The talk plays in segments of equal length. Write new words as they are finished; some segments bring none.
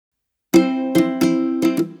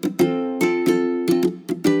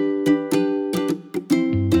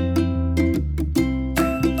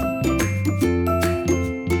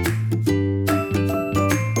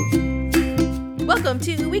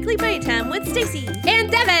Stacy.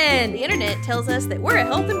 And Devin. The internet tells us that we're a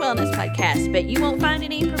health and wellness podcast, but you won't find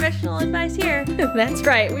any professional advice here. That's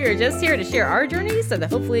right. We are just here to share our journeys so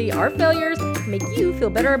that hopefully our failures make you feel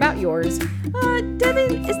better about yours.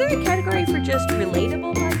 Devin, is there a category for just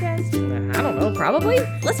relatable podcast? I don't know, probably.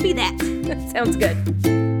 Let's be that. Sounds good.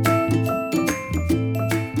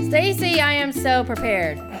 Stacy, I am so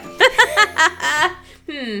prepared.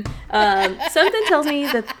 Something tells me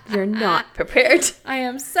that you're not prepared. I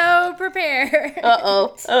am so prepared.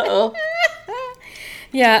 Uh-oh.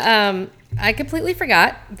 Yeah, I completely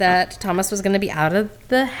forgot that Thomas was going to be out of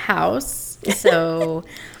the house. So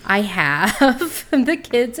I have the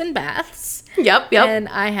kids in baths. Yep. And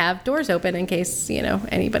I have doors open in case,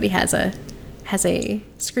 anybody has a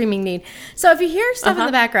screaming need. So if you hear stuff in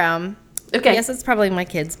the background, okay. Yes, it's probably my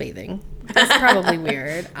kids bathing. That's probably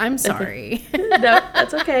weird. I'm sorry. No,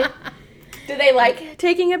 that's okay. Do they like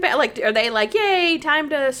taking a bath? Like, are they like, yay, time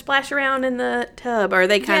to splash around in the tub? Or are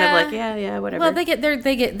they kind of like, yeah, whatever? Well, they get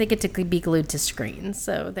to be glued to screens,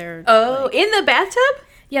 so they're in the bathtub?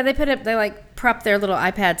 Yeah, they prop their little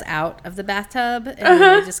iPads out of the bathtub and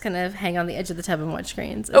they just kind of hang on the edge of the tub and watch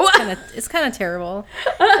screens. It's kind of terrible.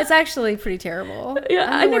 It's actually pretty terrible. Yeah,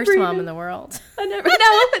 I'm the worst mom in the world.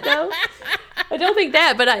 No. I don't think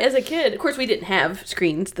that, but as a kid, of course, we didn't have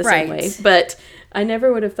screens the same way, but I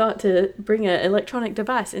never would have thought to bring an electronic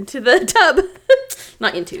device into the tub.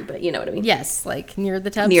 Not into, but you know what I mean. Yes, like near the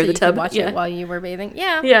tub. Near so the tub, could watch it while you were bathing.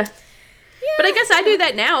 Yeah. Yeah. But I guess I do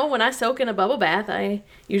that now. When I soak in a bubble bath, I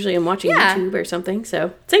usually am watching YouTube or something.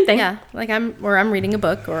 So same thing. Yeah, like I'm reading a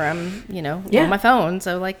book or I'm on my phone.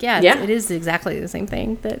 So it is exactly the same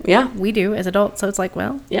thing that we do as adults. So it's like,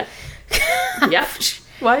 well, yeah.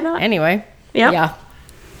 Why not? Anyway, yeah.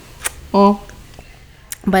 Well,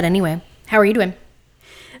 but anyway, how are you doing?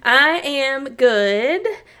 I am good.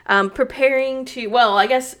 Preparing to. Well, I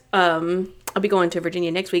guess I'll be going to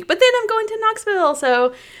Virginia next week, but then I'm going to Knoxville.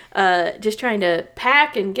 So just trying to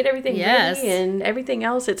pack and get everything ready and everything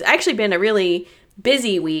else. It's actually been a really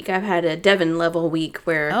busy week. I've had a Devin level week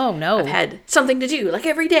where I've had something to do like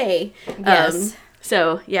every day. Yes.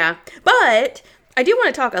 So yeah, but I do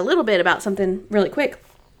want to talk a little bit about something really quick.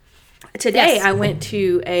 Today I went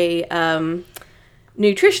to a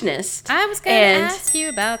nutritionist. I was going to ask you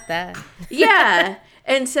about that. Yeah.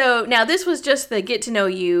 And so now this was just the get to know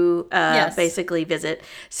you basically visit.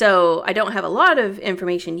 So I don't have a lot of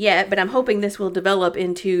information yet, but I'm hoping this will develop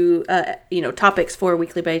into topics for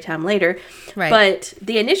Weekly Bedtime later. Right. But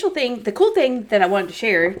the cool thing that I wanted to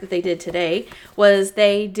share that they did today was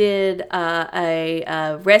they did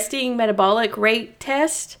a resting metabolic rate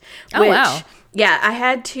test. Oh, wow. Yeah,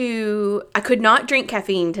 I could not drink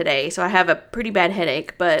caffeine today, so I have a pretty bad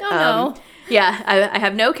headache, but no. Yeah, I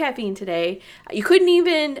have no caffeine today. You couldn't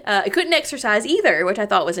even, I couldn't exercise either, which I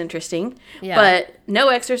thought was interesting. Yeah. But no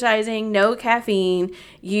exercising, no caffeine.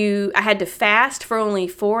 I had to fast for only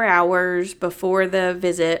 4 hours before the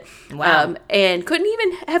visit. Wow. And couldn't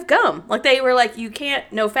even have gum. Like they were like, you can't,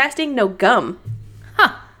 no fasting, no gum.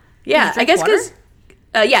 Huh. Yeah, I guess because,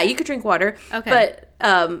 you could drink water. Okay. But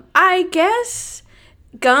I guess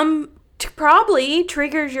gum probably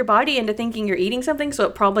triggers your body into thinking you're eating something, so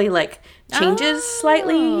it probably changes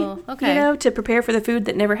slightly, to prepare for the food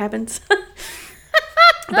that never happens.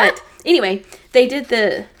 But anyway, they did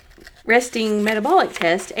the resting metabolic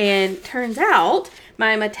test, and turns out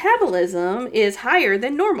my metabolism is higher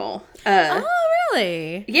than nornormal.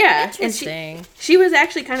 Really? Yeah. Interesting. And she was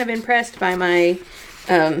actually kind of impressed by my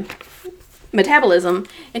metabolism,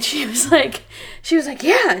 and she was like,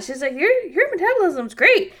 yeah, she's like, your metabolism's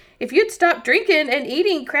great. If you'd stop drinking and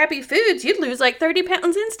eating crappy foods, you'd lose 30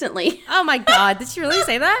 pounds instantly. Oh my God, did she really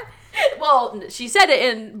say that? Well, she said it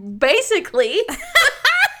in basically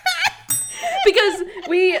because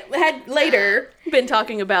we had later been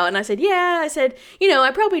talking about, and I said,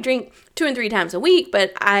 I probably drink 2 and 3 times a week,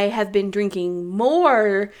 but I have been drinking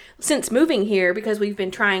more since moving here because we've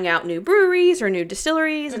been trying out new breweries or new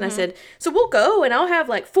distilleries. Mm-hmm. And I said, so we'll go and I'll have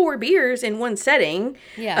 4 beers in one setting.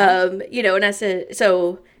 Yeah. And I said,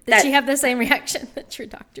 so. Did she have the same reaction that your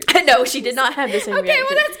doctor did? No, she did not have the same reaction. Okay,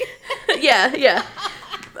 well that's good. Yeah.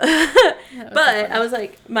 But I was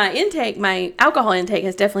like, my alcohol intake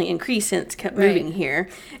has definitely increased since moving here.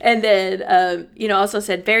 And then, also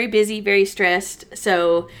said very busy, very stressed.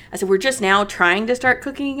 So I said, we're just now trying to start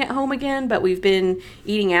cooking at home again, but we've been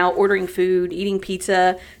eating out, ordering food, eating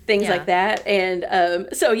pizza, things like that. And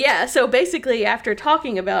so basically after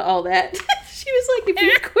talking about all that, she was like,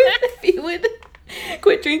 if you would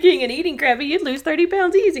quit drinking and eting crappy, you'd lose 30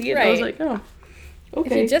 pounds easy. And I was like, oh. Okay.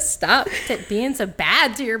 If you just stop being so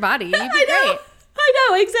bad to your body, you'd be great. I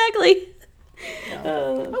know, exactly.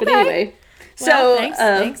 But anyway, Well,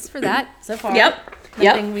 thanks for that so far. Yep.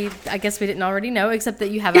 Nothing I guess we didn't already know, except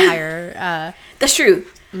that you have a higher that's true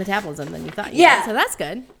metabolism than you thought. Yeah. So that's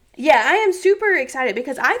good. Yeah, I am super excited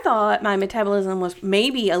because I thought my metabolism was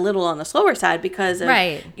maybe a little on the slower side because of,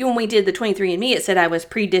 when we did the 23andMe, it said I was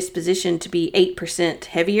predispositioned to be 8%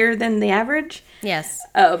 heavier than the average. Yes.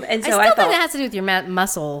 And so I still thought think it has to do with your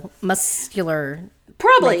muscular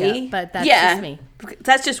probably, makeup, but that's just me.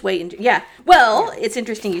 That's just weight. Well, it's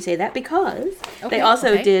interesting you say that because they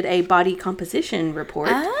also did a body composition report.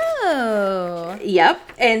 Oh.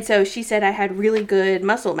 Yep. And so she said I had really good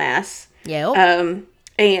muscle mass. Yep.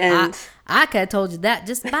 And I could have told you that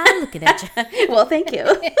just by looking at you. Well, thank you.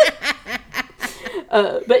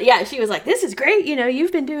 But yeah, she was like, this is great.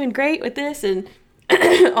 You've been doing great with this and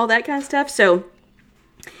all that kind of stuff. So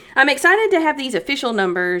I'm excited to have these official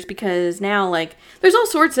numbers because now, there's all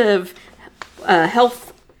sorts of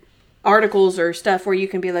health articles or stuff where you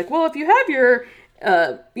can be like, well, if you have your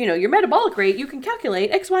your metabolic rate, you can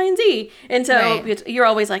calculate X, Y, and Z. And so you're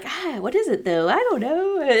always like, what is it though? I don't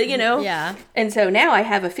know, Yeah. And so now I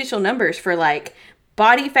have official numbers for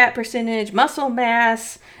body fat percentage, muscle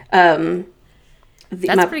mass. That's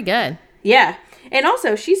pretty good. Yeah. And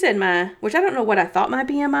also she said which I don't know what I thought my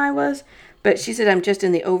BMI was, but she said I'm just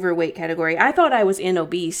in the overweight category. I thought I was in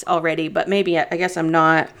obese already, but maybe I guess I'm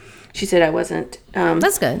not. She said I wasn't.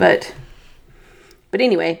 That's good. But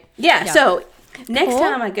anyway, yeah. So next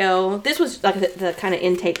time I go, this was the kind of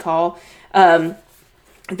intake call. The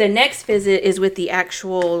next visit is with the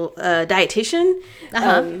actual dietitian.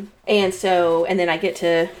 And then I get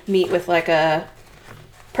to meet with a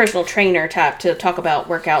personal trainer type to talk about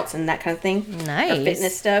workouts and that kind of thing. Nice. Or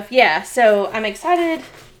fitness stuff. Yeah. So I'm excited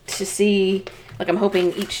to see, I'm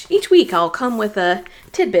hoping each week I'll come with a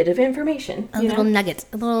tidbit of information. A little nugget,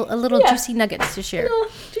 a little juicy nuggets to share. A little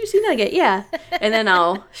juicy nugget, yeah. And then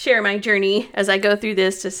I'll share my journey as I go through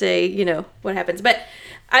this to say, what happens. But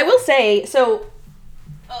I will say, so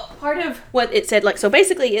part of what it said, so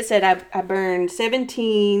basically it said I burned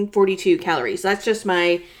 1742 calories. That's just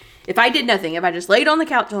if I did nothing, if I just laid on the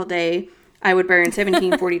couch all day, I would burn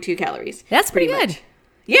 1742 calories. That's pretty good. Much.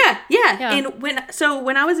 Yeah. And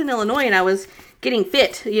when I was in Illinois and I was getting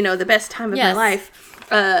fit, the best time of my life,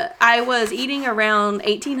 I was eating around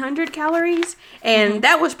 1,800 calories, and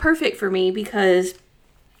that was perfect for me because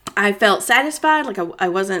I felt satisfied, I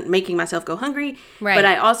wasn't making myself go hungry, but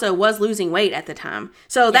I also was losing weight at the time.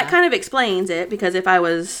 So that kind of explains it, because if I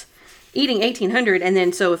was eating 1,800, and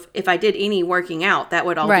then so if I did any working out, that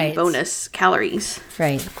would all be bonus calories.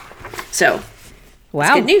 Right. So... Wow.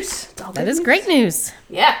 That's good news. That is great news.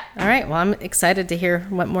 Yeah. All right. Well, I'm excited to hear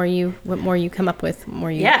what more you come up with, what more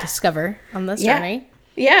you discover on this journey.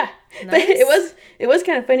 Yeah. Nice. But it was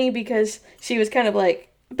kind of funny because she was kind of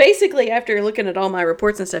basically after looking at all my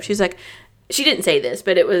reports and stuff, she's like, she didn't say this,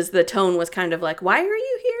 but the tone was kind of like, why are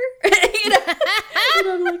you here? And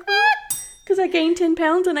I'm like, what? Because I gained 10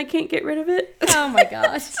 pounds and I can't get rid of it. Oh my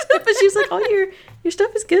gosh. But she's like, your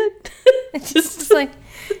stuff is good. Just like,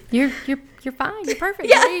 you're fine. You're perfect.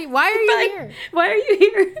 Yeah. Why are you here? Why are you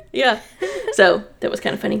here? Yeah. So that was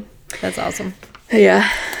kind of funny. That's awesome. Yeah.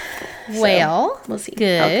 Well, so, we'll see.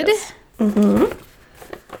 Good. Mm-hmm.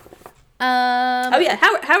 Oh yeah.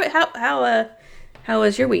 How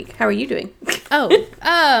was your week? How are you doing?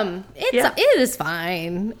 It is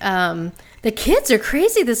fine. The kids are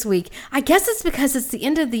crazy this week. I guess it's because it's the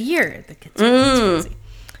end of the year. The kids are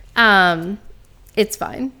crazy. It's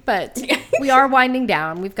fine, but we are winding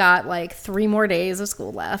down. We've got 3 more days of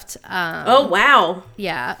school left. Oh, wow.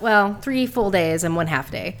 Yeah. Well, 3 full days and 1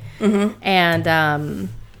 half day. Mm-hmm. And, and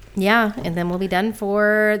then we'll be done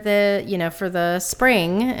for the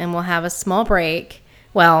spring, and we'll have a small break.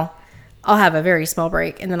 Well, I'll have a very small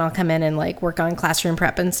break, and then I'll come in and work on classroom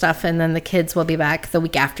prep and stuff. And then the kids will be back the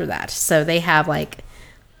week after that. So they have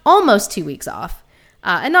almost 2 weeks off.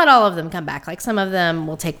 And not all of them come back. Some of them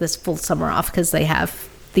will take this full summer off because they have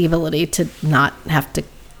the ability to not have to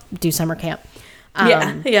do summer camp.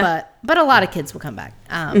 But a lot of kids will come back.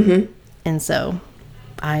 And so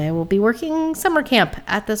I will be working summer camp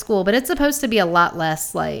at the school. But it's supposed to be a lot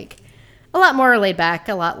less, a lot more laid back,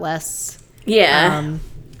 a lot less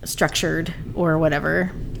structured or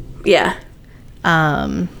whatever. Yeah.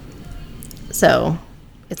 So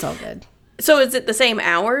it's all good. So is it the same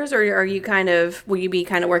hours, or will you be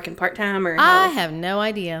kind of working part-time, or I have no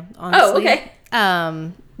idea, honestly. Oh,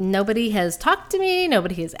 okay. Nobody has talked to me.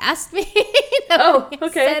 Nobody has asked me.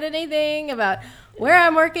 Has said anything about where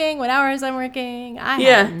I'm working, what hours I'm working. I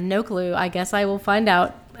have no clue. I guess I will find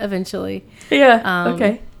out eventually. Yeah.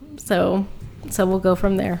 Okay. So we'll go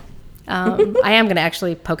from there. I am going to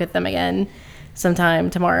actually poke at them again sometime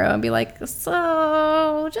tomorrow and be like,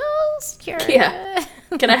 so just curious. Yeah.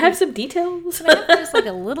 Can I have some details? Can I have just like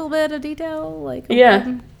a little bit of detail? Like what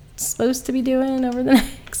I'm supposed to be doing over the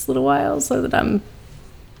next little while so that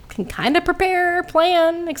can kind of prepare,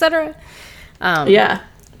 plan, etc. But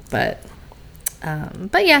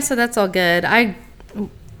yeah, so that's all good.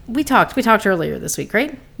 We talked earlier this week,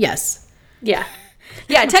 right? Yes. Yeah.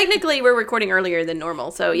 Yeah, technically we're recording earlier than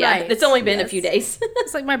normal, so yeah, right. It's only been a few days.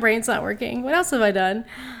 It's like my brain's not working. What else have I done?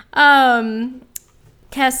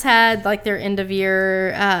 Kess had like their end of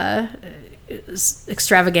year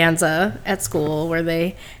extravaganza at school where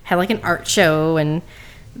they had like an art show and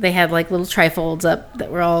they had like little trifolds up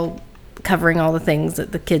that were all covering all the things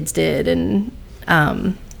that the kids did in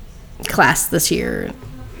class this year,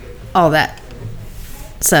 all that.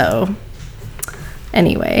 So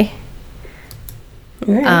anyway.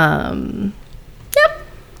 Right. Yep.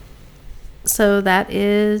 So that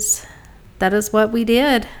is what we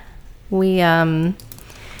did. And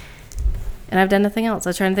I've done nothing else. I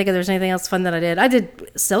was trying to think if there's anything else fun that I did. I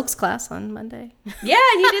did Silk's class on Monday. Yeah,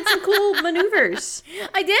 you did some cool maneuvers.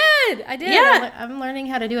 I did. Yeah. I'm learning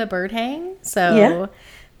how to do a bird hang. So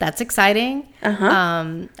that's exciting.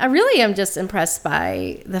 I really am just impressed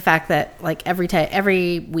by the fact that like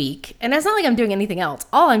every week, and it's not like I'm doing anything else.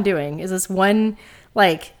 All I'm doing is this one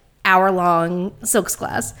like hour-long Silks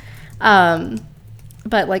class.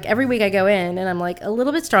 But like every week I go in and I'm like a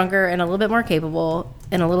little bit stronger and a little bit more capable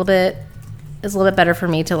and it's a little bit better for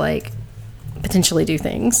me to like potentially do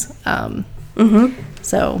things.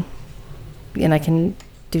 So, and I can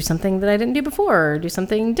do something that I didn't do before or do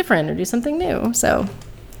something different or do something new. So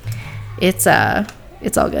it's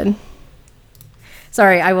all good.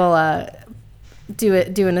 Sorry, I will do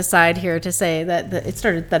an aside here to say that it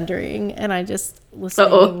started thundering and I just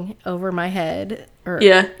listening over my head or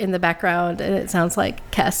in the background, and it sounds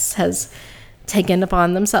like Kess has taken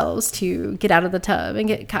upon themselves to get out of the tub and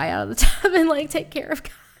get Kai out of the tub and like take care of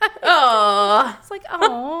Kai. Oh, it's like,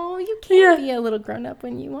 oh, you can be a little grown up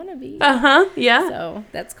when you want to be. Yeah. So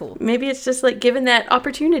that's cool. Maybe it's just like given that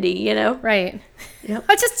opportunity, you know? Right. Yep.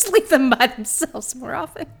 I'll just leave them by themselves more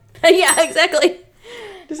often. Yeah, exactly.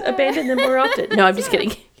 Just abandon them more often. No, I'm just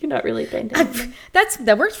kidding. You're not really abandoning them.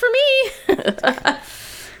 That works for me.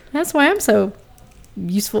 That's why I'm so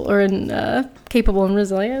useful or capable and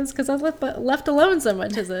resilient, because I was left alone so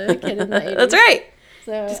much as a kid in the 80s. That's right.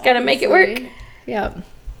 So just gotta make it work. Yeah.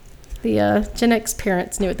 The Gen X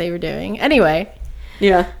parents knew what they were doing. Anyway.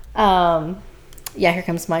 Yeah. Yeah, here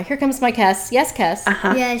comes my Kess. Yes, Kess.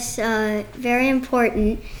 Yes, very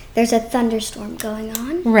important. There's a thunderstorm going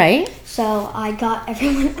on. Right. So I got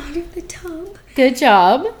everyone out of the tub. Good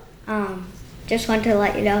job. Just wanted to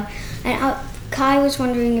let you know. And Kai was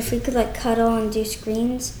wondering if we could like cuddle and do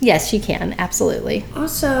screens. Yes, you can. Absolutely.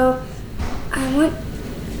 Also, I want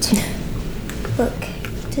to look.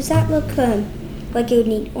 Does that look like it would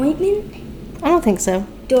need ointment? I don't think so.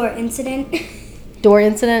 Door incident. Door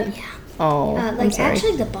incident? Yeah. Oh, like I'm sorry.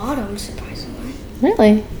 Actually the bottom, surprisingly.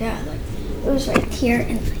 Really? Yeah, like it was right here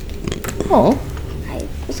and like. Oh. I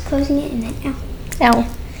was closing it and then ow. Ow.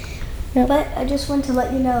 Yep. But I just want to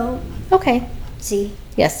let you know. Okay. See.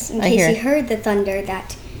 Yes, in I case hear. you heard the thunder,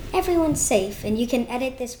 that everyone's safe, and you can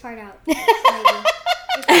edit this part out.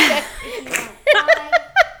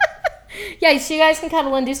 Yeah, so you guys can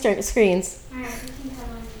cuddle and do screens. All right, we can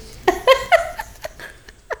cuddle and do screens.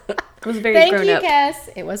 It was very Thank grown you, up. Cass.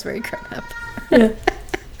 It was very grown up. Yeah.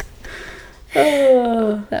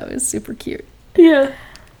 That was super cute. Yeah.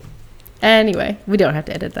 Anyway, we don't have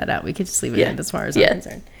to edit that out. We could just leave it in as far as I'm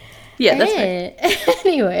concerned. Yeah, that's right.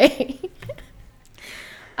 Anyway.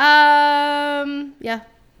 Yeah.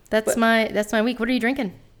 That's my week. What are you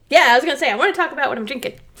drinking? Yeah, I was gonna say I want to talk about what I'm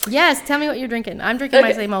drinking. Yes, tell me what you're drinking. I'm drinking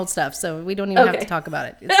my same old stuff, so we don't even have to talk about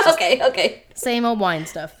it. It's just Okay. same old wine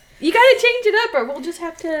stuff. You gotta change it up, or we'll just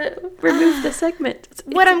have to remove the segment.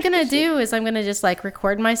 What I'm gonna do is I'm gonna just like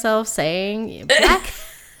record myself saying Black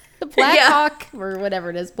Hawk or whatever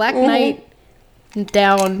it is, Black Knight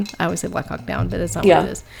down. I always say Black Hawk down, but that's not what it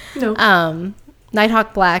is. No.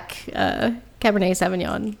 Nighthawk Black Cabernet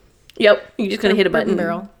Sauvignon. Yep. You're just gonna hit a button.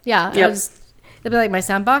 Barrel. Yeah. Yep. It'll be like my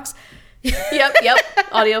sound box. Yep.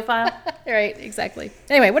 Audio file. Right. Exactly.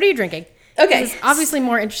 Anyway, what are you drinking? Okay. It's obviously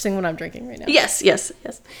more interesting what I'm drinking right now. Yes.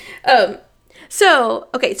 So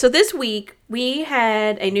this week we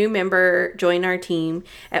had a new member join our team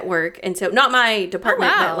at work, and so not my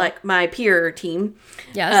department, but like my peer team.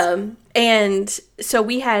 Yes. And so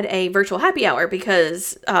we had a virtual happy hour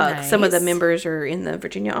because some of the members are in the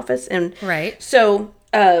Virginia office, and so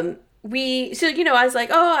I was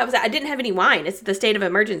like, I didn't have any wine. It's the state of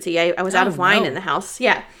emergency. I was out of wine in the house.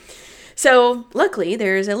 Yeah. So luckily,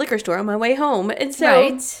 there's a liquor store on my way home, and so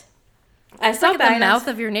Right. I stopped by The mouth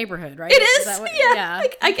of your neighborhood, right? It is. That what, Yeah.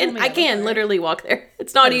 I can literally walk there.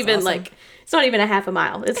 It's not even awesome. it's not even a half a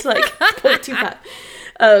mile. It's like 0.25.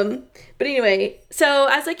 But anyway, so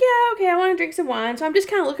I was like, yeah, okay, I want to drink some wine. So I'm just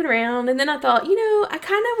kind of looking around, and then I thought, I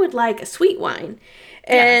kind of would like a sweet wine.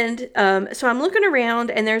 And so I'm looking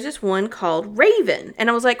around, and there's this one called Raven. And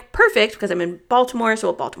I was like, perfect, because I'm in Baltimore,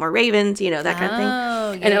 so Baltimore Ravens, that kind of thing.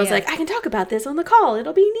 Yeah, And I was like, I can talk about this on the call.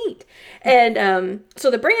 It'll be neat. And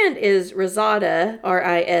so the brand is Risata,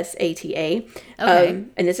 Risata. Okay.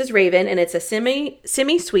 And this is Raven, and it's a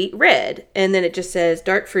semi-sweet red. And then it just says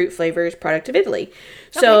dark fruit flavors, product of Italy.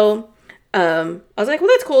 So I was like, well,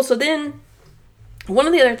 that's cool. So then one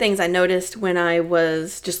of the other things I noticed when I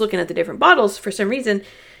was just looking at the different bottles, for some reason,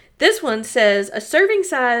 this one says a serving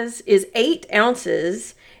size is 8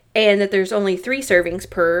 ounces and that there's only 3 servings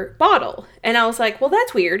per bottle. And I was like, well,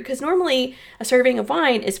 that's weird, because normally a serving of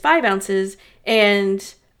wine is 5 ounces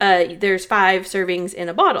and there's 5 servings in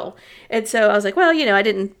a bottle. And so I was like, well, I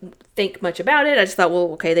didn't think much about it. I just thought,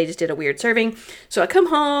 well, okay, they just did a weird serving. So I come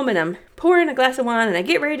home and I'm pouring a glass of wine and I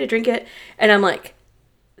get ready to drink it. And I'm like,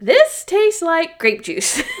 this tastes like grape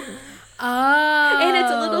juice.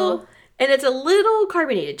 Oh. And it's a little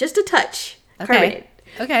carbonated, just a touch carbonated.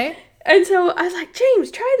 Okay. And so I was like, James,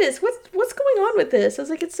 try this. What's going on with this? I was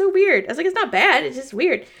like, it's so weird. I was like, it's not bad. It's just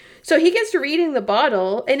weird. So he gets to reading the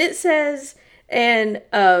bottle, and it says, and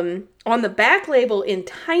on the back label in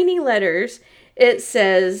tiny letters, it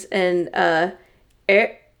says an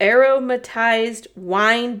aromatized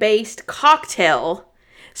wine-based cocktail.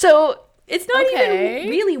 So it's not even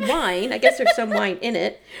really wine. I guess there's some wine in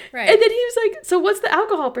it. Right. And then he was like, so what's the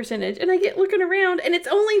alcohol percentage? And I get looking around, and it's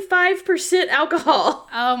only 5% alcohol.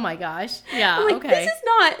 Oh my gosh. Yeah. I'm like, okay. this is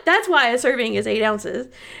not, that's why a serving is 8 ounces.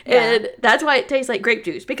 And that's why it tastes like grape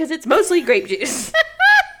juice, because it's mostly grape juice.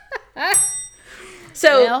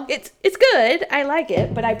 So it's good. I like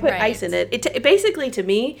it, but I put ice in it. It basically, to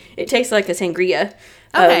me, it tastes like a sangria.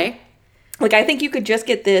 Okay. Like, I think you could just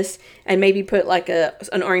get this and maybe put like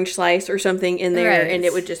an orange slice or something in there, and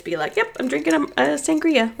it would just be like, yep, I'm drinking a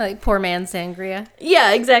sangria. Like poor man's sangria.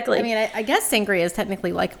 Yeah, exactly. I mean, I guess sangria is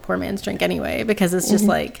technically like a poor man's drink anyway, because it's just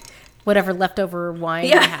like whatever leftover wine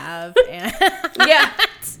you have. And yeah.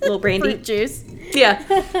 A little brandy. Fruit juice. Yeah.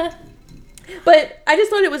 But I just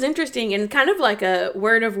thought it was interesting and kind of like a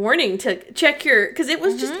word of warning to check because it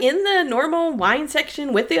was just in the normal wine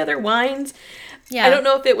section with the other wines. Yeah. I don't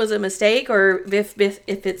know if it was a mistake or if it's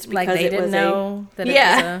because like they didn't know that it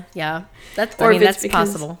was that's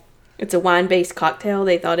possible. It's a wine-based cocktail.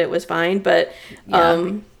 They thought it was fine, but But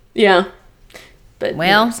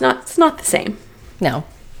it's not the same. No.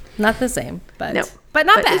 Not the same, but no. But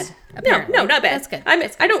not bad. No, not bad. That's good.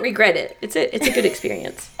 I don't regret it. It's a good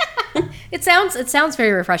experience. It sounds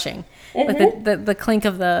very refreshing with the clink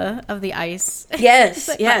of the ice. Yes,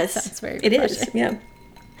 yes. Sounds very refreshing. It is. Yeah.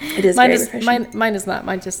 It is very refreshing. Mine is not.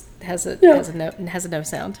 Mine just has a no sound. No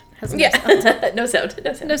sound.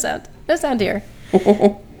 No sound here.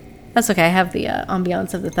 That's okay. I have the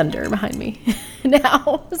ambiance of the thunder behind me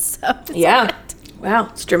now. So wow,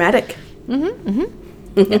 it's dramatic.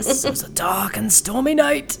 Yes, it was a dark and stormy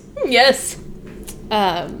night. Yes.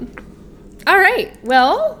 All right.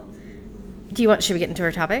 Well, should we get into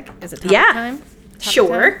our topic? Is it topic time?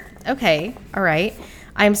 Sure. Time? Okay. All right.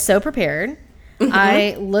 I'm so prepared.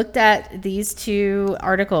 I looked at these 2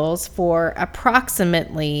 articles for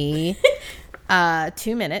approximately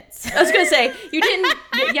 2 minutes. I was going to say, you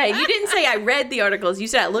didn't say I read the articles. You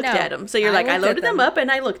said I looked at them. So you're like, I loaded them up and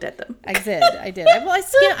I looked at them. I did.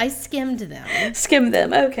 I skimmed them. Skimmed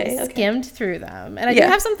them. Okay. Skimmed through them. And I do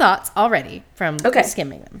have some thoughts already from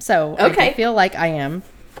skimming them. So I feel like I am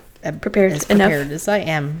prepared as I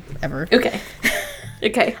am ever. Okay.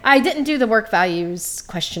 Okay. I didn't do the work values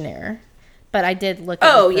questionnaire, but I did look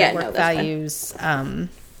at the work values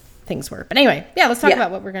things were. But anyway, let's talk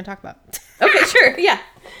about what we're going to talk about. Okay, sure. Yeah.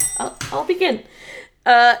 I'll begin.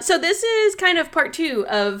 So this is kind of part 2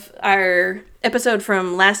 of our episode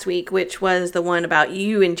from last week, which was the one about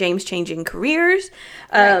you and James changing careers.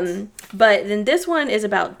 But then this one is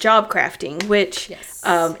about job crafting, which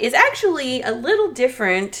is actually a little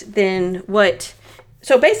different than what...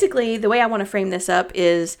 So basically, the way I want to frame this up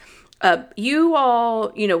is you all,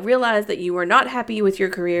 realized that you were not happy with your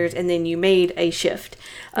careers, and then you made a shift.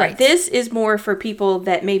 This is more for people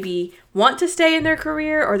that maybe want to stay in their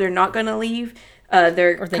career, or they're not going to leave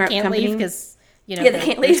their or they current can't company. leave because they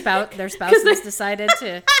can't leave. Their spouse has decided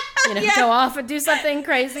to go off and do something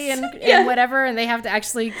crazy and whatever, and they have to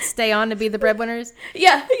actually stay on to be the breadwinners.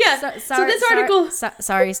 Yeah. So this article.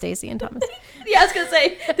 Sorry, Stacy and Thomas. Yeah, I was gonna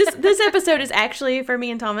say this episode is actually for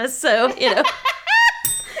me and Thomas, so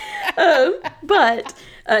but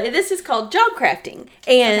this is called job crafting,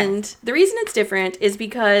 and the reason it's different is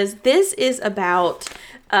because this is about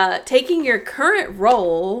taking your current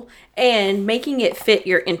role and making it fit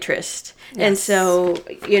your interest. Yes. And so,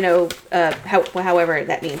 however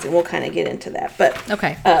that means, and we'll kind of get into that. But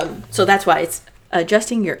okay. So that's why it's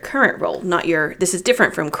adjusting your current role, not this is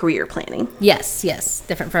different from career planning. Yes.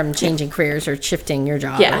 Different from changing careers or shifting your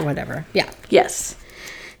job or whatever. Yeah. Yes.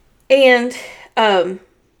 And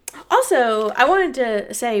also, I wanted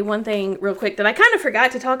to say one thing real quick that I kind of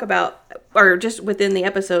forgot to talk about, or just within the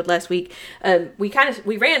episode last week.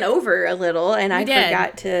 We ran over a little, and I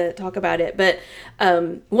forgot to talk about it. But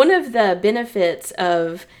one of the benefits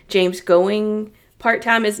of James going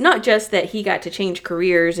part-time is not just that he got to change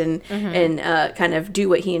careers and kind of do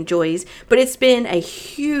what he enjoys, but it's been a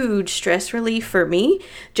huge stress relief for me,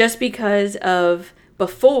 just because of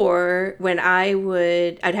before, when I'd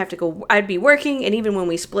be working, and even when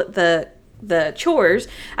we split the chores,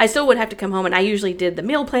 I still would have to come home, and I usually did the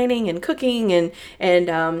meal planning and cooking and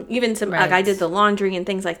even some like I did the laundry and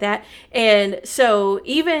things like that. And so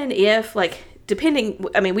even if we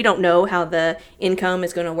don't know how the income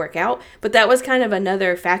is going to work out, but that was kind of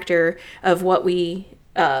another factor of what we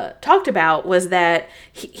talked about, was that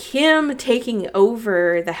him taking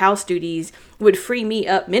over the house duties would free me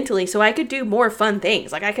up mentally so I could do more fun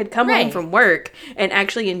things. Like I could come home from work and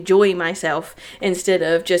actually enjoy myself instead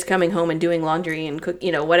of just coming home and doing laundry and cook,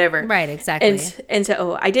 whatever. Right, exactly. And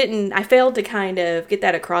so I failed to kind of get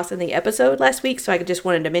that across in the episode last week, so I just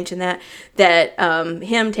wanted to mention that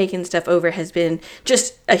him taking stuff over has been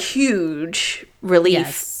just a huge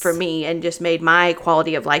relief for me and just made my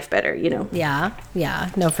quality of life better, Yeah,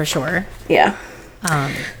 no, for sure. Yeah.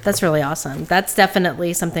 That's really awesome. That's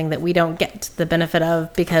definitely something that we don't get the benefit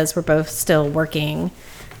of because we're both still working,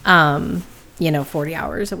 40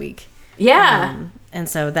 hours a week. Yeah. And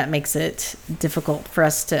so that makes it difficult for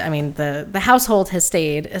us to, the household has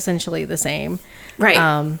stayed essentially the same. Right.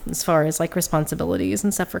 As far as like responsibilities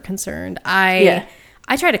and stuff are concerned. I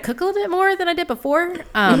try to cook a little bit more than I did before,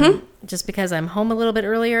 just because I'm home a little bit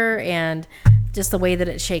earlier and just the way that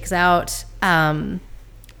it shakes out.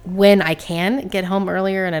 When I can get home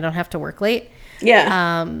earlier and I don't have to work late.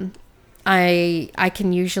 Yeah. I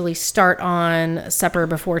can usually start on supper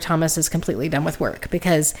before Thomas is completely done with work,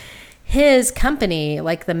 because his company,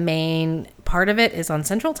 like the main part of it, is on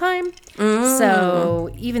Central Time. So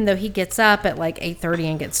even though he gets up at like 8:30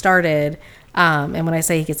 and gets started, and when I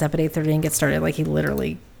say he gets up at 8:30 and gets started, like he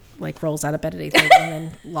literally like rolls out of bed at 8:30 and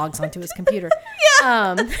then logs onto his computer.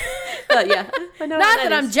 Yeah. Yeah. I know not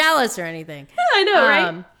that I'm jealous or anything. I know,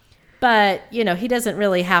 right? But, he doesn't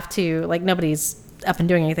really have to, like, nobody's up and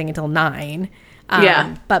doing anything until 9.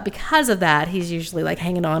 But because of that, he's usually, like,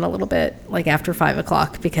 hanging on a little bit, like, after 5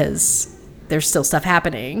 o'clock, because there's still stuff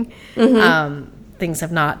happening. Things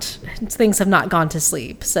have not gone to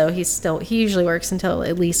sleep. So he usually works until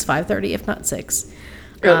at least 5:30, if not 6.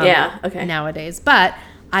 Okay. Nowadays. But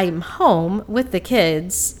I'm home with the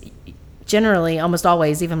kids generally, almost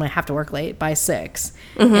always, even when I have to work late, by 6.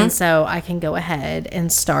 And so I can go ahead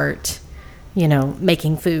and start,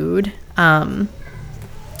 making food, if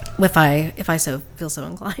I feel so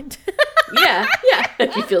inclined. yeah,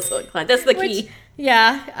 if you feel so inclined. That's the key.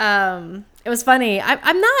 It was funny.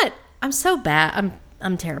 I'm so bad.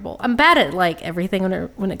 I'm terrible. I'm bad at like everything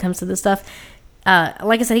when it comes to this stuff.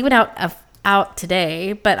 Like I said, he went out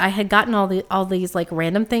today, but I had gotten all these like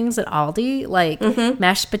random things at Aldi, like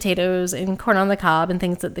mashed potatoes and corn on the cob and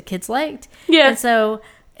things that the kids liked. Yeah. And so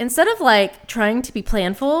instead of like trying to be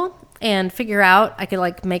planful and figure out I could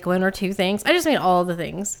like make one or two things, I just made all the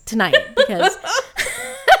things tonight because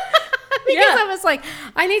I was like,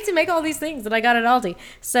 I need to make all these things that I got at Aldi.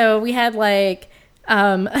 So we had like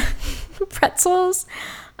pretzels,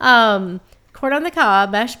 corn on the cob,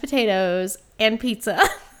 mashed potatoes, and pizza.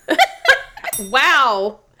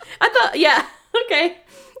 Wow. Okay.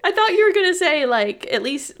 I thought you were going to say, like, at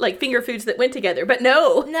least, like, finger foods that went together, but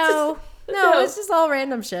no. No, it's just all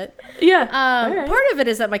random shit. Yeah. Right. Part of it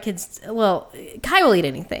is that my kids, Kai will eat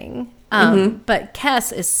anything, but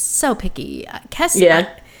Kes is so picky. Kes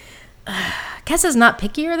is not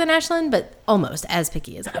pickier than Ashlyn, but almost as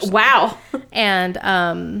picky as Ashlyn. Wow.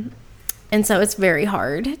 And so it's very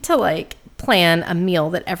hard to, like, plan a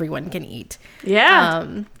meal that everyone can eat. Yeah.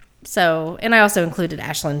 And I also included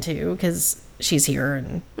Ashlyn too, because she's here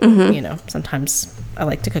and, sometimes I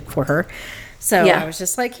like to cook for her. So I was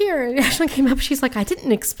just like, here. And Ashley came up. She's like, I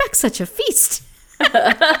didn't expect such a feast.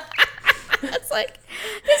 It's like,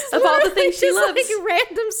 this is of all the things she loves. Like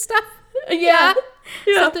random stuff. Yeah.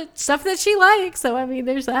 Stuff that she likes. So, I mean,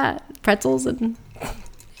 there's that. Pretzels and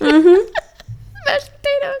mashed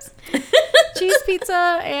potatoes. Cheese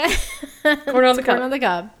pizza and corn on the cob. Corn on the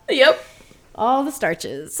cob. Yep. All the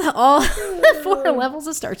starches. All the 4 levels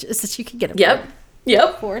of starches that you can get.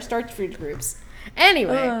 Yep. 4 starch food groups.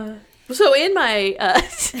 Anyway. So in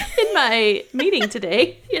my meeting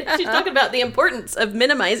today, she's talking about the importance of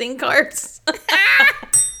minimizing carbs.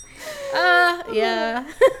 Yeah.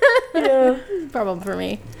 Problem for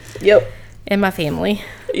me. Yep. And my family.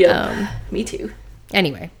 Yep. Me too.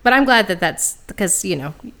 Anyway, but I'm glad that that's because,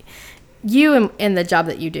 you in the job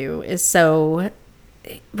that you do is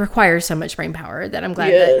requires so much brain power that I'm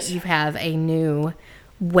glad that you have a new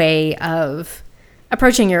way of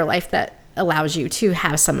approaching your life that allows you to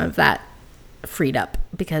have some of that freed up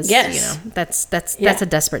because that's a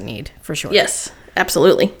desperate need for sure. Yes,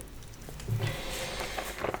 absolutely.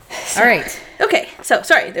 All right. Okay. So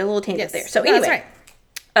sorry, there's a little tangent there. So anyway, that's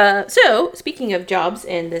right. So speaking of jobs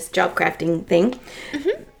and this job crafting thing,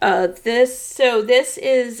 this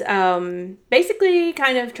is basically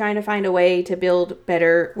kind of trying to find a way to build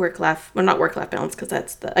better not work-life balance because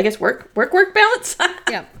that's work balance.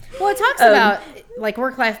 Yeah. Well, it talks about like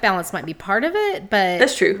work-life balance might be part of it, but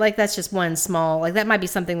that's true. Like that's just one small, like that might be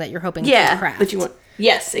something that you're hoping to craft. But you want,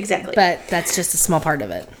 yes, exactly. But that's just a small part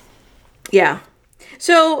of it. Yeah.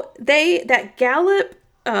 So Gallup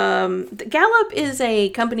is a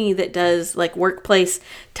company that does like workplace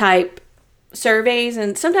type surveys,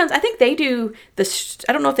 and sometimes I think they do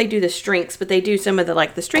I don't know if they do the strengths, but they do some of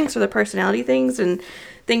the strengths or the personality things and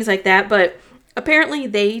things like that. But apparently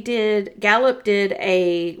Gallup did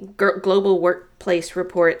a global workplace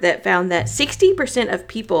report that found that 60% of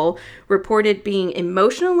people reported being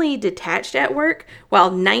emotionally detached at work, while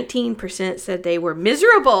 19% said they were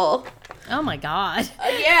miserable. Oh my God.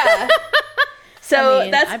 Yeah. So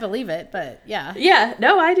I believe it, but yeah. Yeah,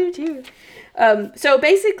 no, I do too. So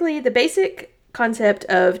basically, the basic concept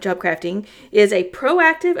of job crafting is a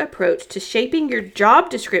proactive approach to shaping your job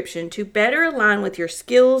description to better align with your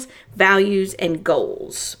skills, values, and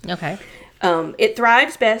goals. Okay. It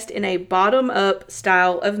thrives best in a bottom-up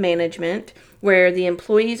style of management where the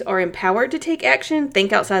employees are empowered to take action,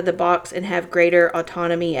 think outside the box, and have greater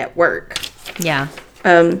autonomy at work. Yeah.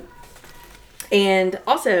 And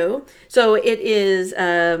also, so it is,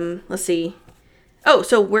 let's see. Oh,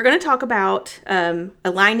 so we're going to talk about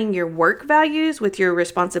aligning your work values with your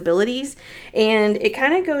responsibilities. And it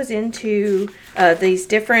kind of goes into these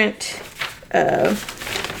different, or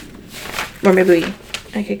maybe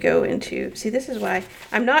I could go into, see, this is why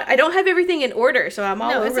I don't have everything in order, so I'm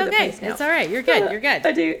all over the place now. It's all right. You're good. You're good.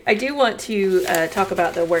 I do want to talk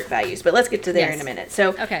about the work values, but let's get to there in a minute.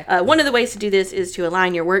 So one of the ways to do this is to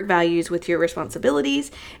align your work values with your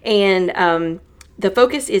responsibilities. And the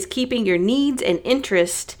focus is keeping your needs and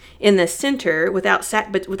interest in the center without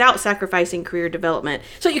sacrificing career development.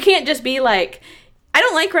 So you can't just be like, I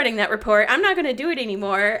don't like writing that report. I'm not going to do it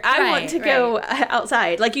anymore. I want to go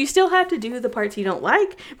outside. Like, you still have to do the parts you don't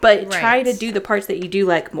like, but try to do the parts that you do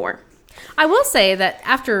like more. I will say that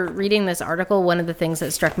after reading this article, one of the things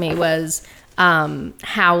that struck me was how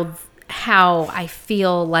I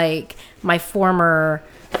feel like my former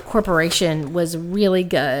corporation was really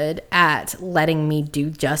good at letting me do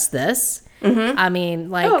just this. Mm-hmm. I mean,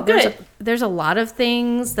 like, there's a lot of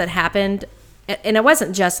things that happened. And it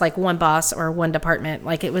wasn't just like one boss or one department.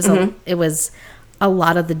 Like it was, it was a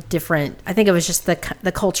lot of the different. I think it was just the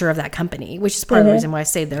culture of that company, which is part of the reason why I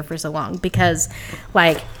stayed there for so long. Because,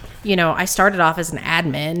 like, I started off as an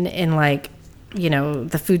admin in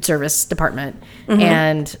the food service department,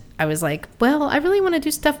 and I was like, well, I really want to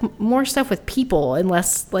do more stuff with people and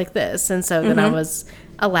less like this. And so then I was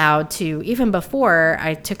allowed to, even before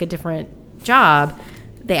I took a different job,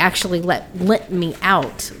 they actually lent me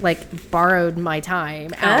out, like borrowed my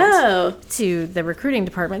time out to the recruiting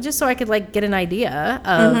department just so I could like get an idea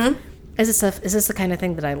of is this the kind of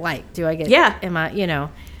thing that I like? Do I get am I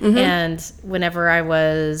and whenever I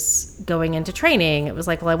was going into training, it was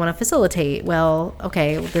like, well, I want to facilitate. Well,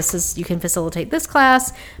 okay, you can facilitate this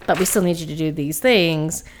class, but we still need you to do these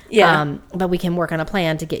things. Yeah. But we can work on a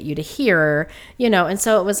plan to get you to here, and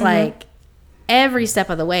so it was like every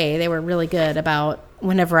step of the way, they were really good about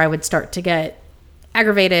whenever I would start to get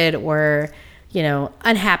aggravated or,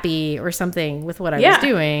 unhappy or something with what I was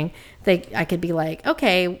doing, I could be like,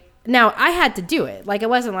 okay, now I had to do it. Like, it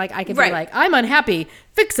wasn't like I could be like, I'm unhappy,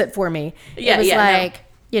 fix it for me. It was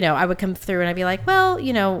I would come through and I'd be like, well,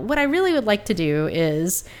 what I really would like to do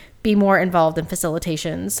is be more involved in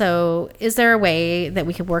facilitation. So is there a way that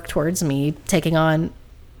we could work towards me taking on,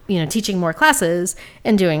 teaching more classes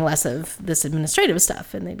and doing less of this administrative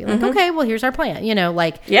stuff? And they'd be like, okay, well, here's our plan.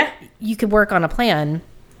 You could work on a plan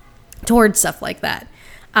towards stuff like that.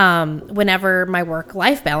 Whenever my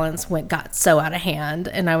work-life balance got so out of hand,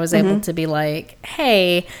 and I was able to be like,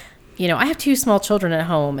 hey, I have 2 small children at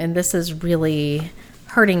home, and this is really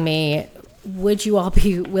hurting me. Would you all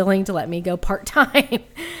be willing to let me go part-time?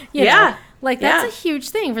 That's a huge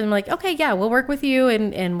thing for them. Like, okay, yeah, we'll work with you,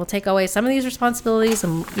 and we'll take away some of these responsibilities,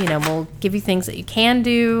 and we'll give you things that you can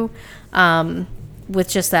do with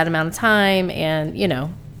just that amount of time, and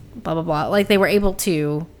blah blah blah. Like, they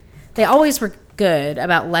always were good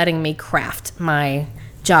about letting me craft my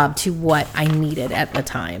job to what I needed at the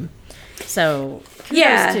time. So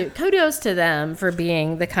kudos to them for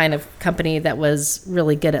being the kind of company that was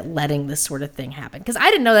really good at letting this sort of thing happen. Because I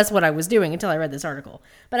didn't know that's what I was doing until I read this article.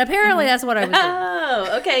 But apparently that's what I was doing.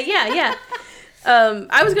 Oh, okay. Yeah.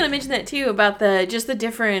 I was going to mention that too, about the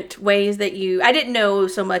different ways that I didn't know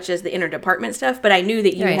so much as the interdepartment stuff, but I knew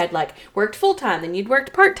that you had like worked full time, then you'd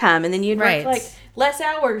worked part time, and then you'd worked like less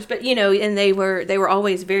hours, but and they were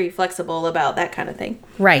always very flexible about that kind of thing.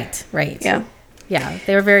 Right. Yeah,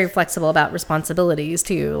 they were very flexible about responsibilities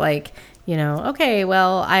too. Like, okay,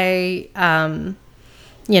 well, I want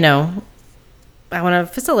to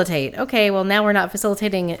facilitate. Okay, well, now we're not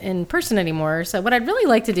facilitating in person anymore. So what I'd really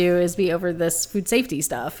like to do is be over this food safety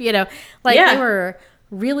stuff. They were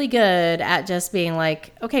really good at just being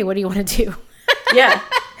like, okay, what do you want to do? Yeah.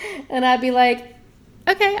 And I'd be like,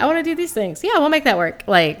 okay, I want to do these things. Yeah, we'll make that work.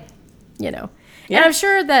 Yeah. And I'm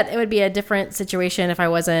sure that it would be a different situation if I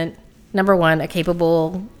wasn't, number one, a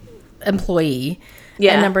capable employee.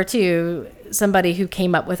 Yeah. And number two, somebody who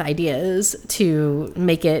came up with ideas to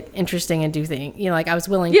make it interesting and do things. I was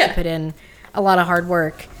willing to put in a lot of hard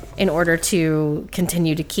work in order to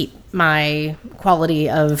continue to keep my quality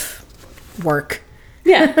of work.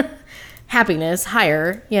 Yeah. Happiness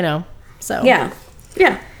higher, so. Yeah.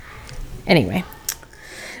 Anyway.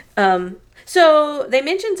 So they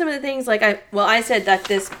mentioned some of the things like I said that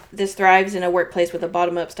this thrives in a workplace with a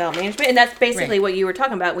bottom-up style management, and that's basically what you were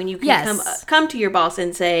talking about when you can come to your boss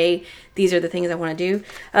and say, these are the things I want to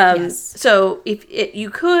do. So if you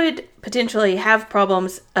could potentially have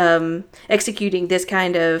problems executing this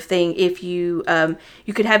kind of thing if you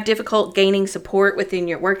could have difficult gaining support within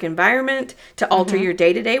your work environment to alter your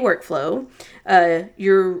day-to-day workflow.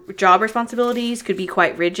 Your job responsibilities could be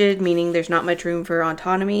quite rigid, meaning there's not much room for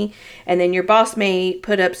autonomy. And then your boss may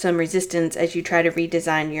put up some resistance as you try to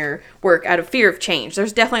redesign your work out of fear of change.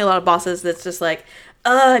 There's definitely a lot of bosses that's just like,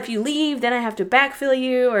 if you leave, then I have to backfill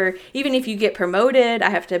you. Or even if you get promoted, I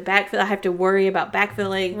have to backfill. I have to worry about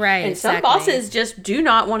backfilling. Right. And some bosses just do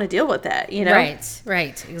not want to deal with that,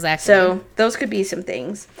 Right. Exactly. So those could be some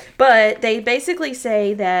things. But they basically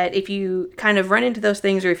say that if you kind of run into those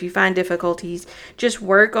things or if you find difficulties, just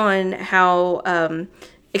work on how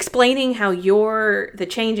explaining how the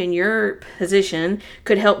change in your position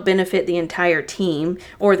could help benefit the entire team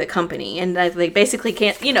or the company. And they basically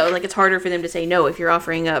can't, it's harder for them to say no if you're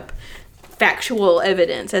offering up factual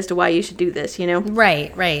evidence as to why you should do this,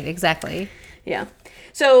 Right, exactly. Yeah.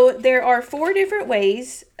 So there are 5 different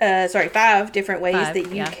ways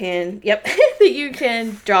that you can, that you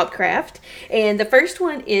can job craft. And the first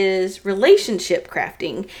one is relationship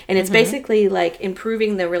crafting. And it's basically like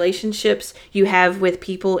improving the relationships you have with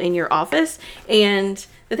people in your office. And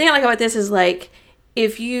the thing I like about this is like,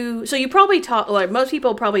 you probably talk, like most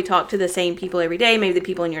people probably talk to the same people every day, maybe the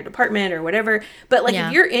people in your department or whatever. But like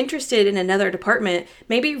if you're interested in another department,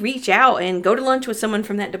 maybe reach out and go to lunch with someone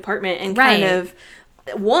from that department and kind of,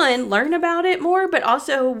 learn about it more, but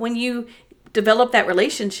also when you develop that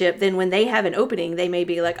relationship, then when they have an opening, they may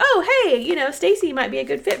be like, oh, hey, Stacy might be a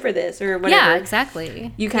good fit for this or whatever. Yeah,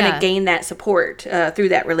 exactly. You kind of gain that support through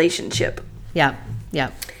that relationship. Yeah. No,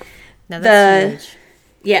 that's huge.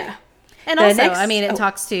 Yeah. And also, it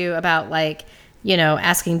talks to about like,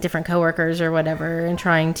 asking different coworkers or whatever and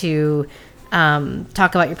trying to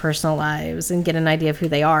talk about your personal lives and get an idea of who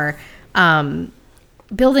they are.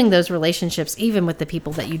 Building those relationships, even with the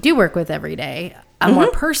people that you do work with every day, a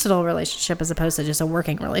more personal relationship as opposed to just a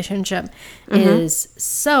working relationship is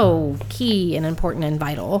so key and important and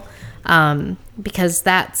vital. Because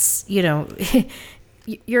that's,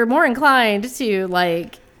 you're more inclined to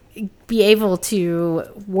like be able to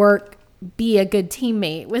be a good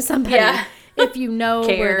teammate with somebody if you know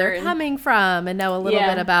where they're coming from and know a little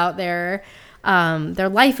bit about their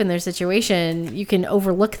life and their situation. You can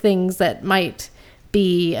overlook things that might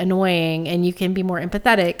be annoying, and you can be more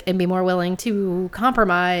empathetic and be more willing to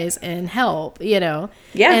compromise and help, Yeah.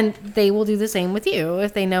 And they will do the same with you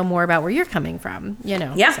if they know more about where you're coming from,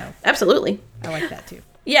 Yeah, so, absolutely. I like that too.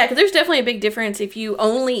 Yeah, because there's definitely a big difference if you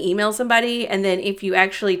only email somebody and then if you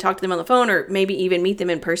actually talk to them on the phone or maybe even meet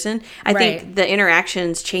them in person. I think the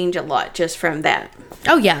interactions change a lot just from that.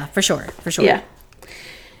 Oh, yeah, for sure. Yeah.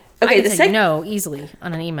 Okay, I can say no easily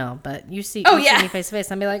on an email, but you see me face to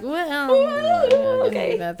face, and I'll be like, well,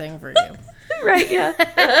 okay, that thing for you. Right,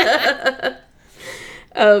 yeah.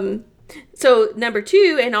 So number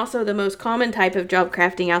 2, and also the most common type of job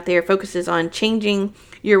crafting out there, focuses on changing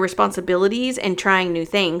your responsibilities and trying new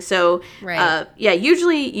things. So,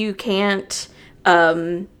 usually you can't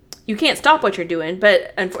stop what you're doing,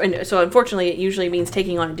 but so unfortunately it usually means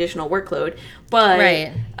taking on additional workload.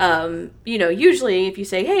 But, usually if you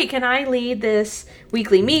say, hey, can I lead this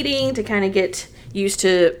weekly meeting to kind of get used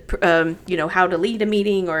to, how to lead a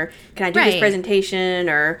meeting, or can I do this presentation,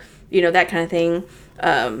 or, that kind of thing.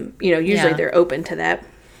 Usually they're open to that.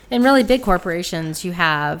 In really big corporations, you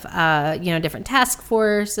have, different task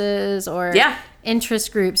forces or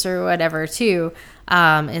interest groups or whatever too.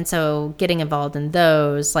 And so getting involved in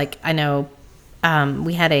those, like I know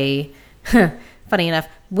we had a, funny enough,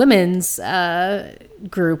 women's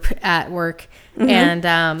group at work. And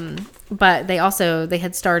but they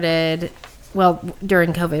had started,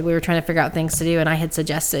 during COVID, we were trying to figure out things to do. And I had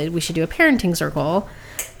suggested we should do a parenting circle.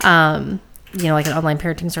 Like an online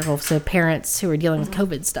parenting circle, so parents who are dealing with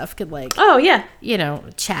COVID stuff could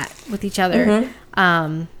chat with each other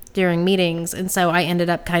during meetings. And so I ended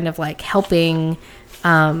up kind of like helping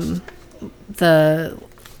the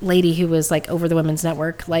lady who was like over the women's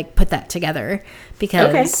network, like put that together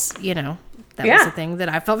because, that was a thing that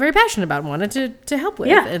I felt very passionate about and wanted to help with.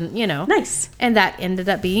 Yeah. And, nice. And that ended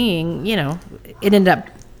up being, it ended up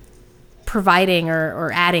providing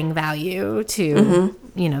or adding value to,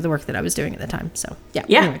 the work that I was doing at the time. So, yeah.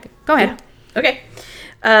 Anyway, go ahead. Yeah. Okay.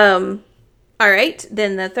 All right.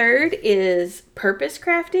 Then the third is purpose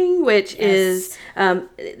crafting, which is,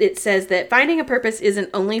 it says that finding a purpose isn't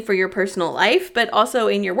only for your personal life, but also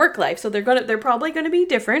in your work life. So they're probably going to be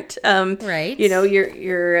different. Right.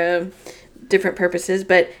 Your different purposes,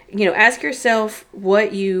 but ask yourself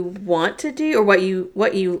what you want to do, or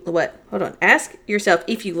ask yourself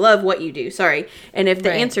if you love what you do. Sorry. And if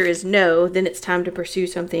the answer is no, then it's time to pursue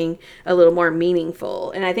something a little more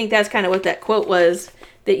meaningful. And I think that's kind of what that quote was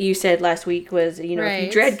that you said last week was, if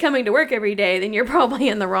you dread coming to work every day, then you're probably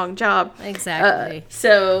in the wrong job. Exactly.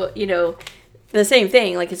 So, the same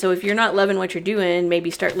thing. Like, so if you're not loving what you're doing, maybe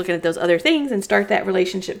start looking at those other things and start that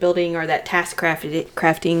relationship building or that task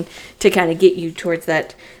crafting to kind of get you towards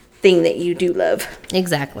that thing that you do love.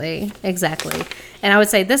 Exactly. And I would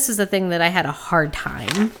say this is the thing that I had a hard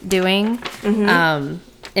time doing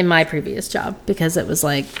in my previous job, because it was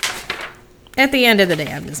like, at the end of the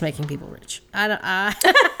day, I'm just making people rich. Yeah.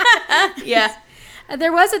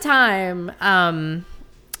 There was a time,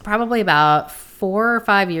 probably about 4 or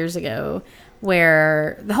 5 years ago,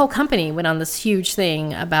 where the whole company went on this huge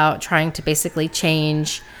thing about trying to basically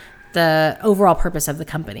change the overall purpose of the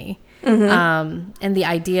company. And the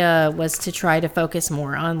idea was to try to focus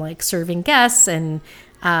more on like serving guests and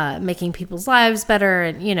making people's lives better,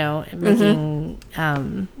 and making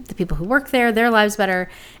the people who work there, their lives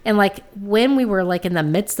better. And like when we were like in the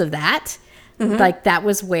midst of that, like that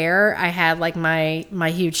was where I had like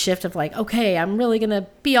my huge shift of like, okay, I'm really gonna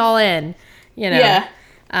be all in,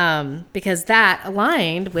 because that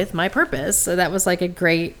aligned with my purpose. So that was like a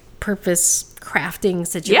great purpose crafting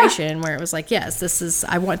situation where it was like, yes,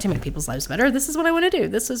 I want to make people's lives better. This is what I want to do.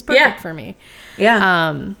 This is perfect for me.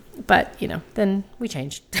 Yeah. But then we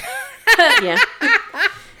changed. Yeah.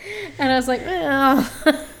 And I was like, well,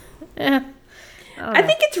 I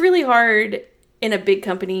think it's really hard in a big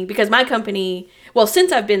company, because my company,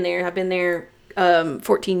 since I've been there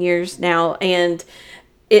 14 years now, and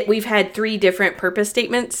we've had 3 different purpose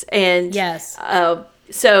statements. And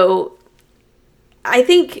so I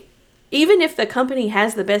think even if the company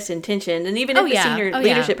has the best intention, and even if the senior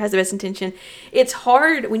leadership has the best intention, it's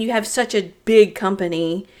hard when you have such a big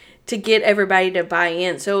company to get everybody to buy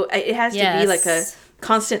in. So it has to be like a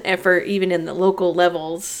constant effort, even in the local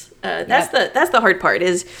levels. That's the hard part,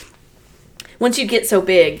 is once you get so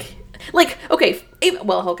big. Like, hold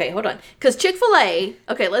on. Because Chick-fil-A,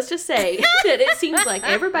 let's just say that it seems like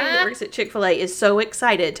everybody that works at Chick-fil-A is so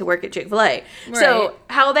excited to work at Chick-fil-A. Right. So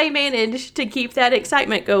how they manage to keep that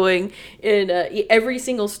excitement going in every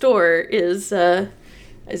single store is a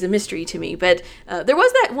mystery to me. But there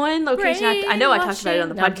was that one location, I know I talked about it on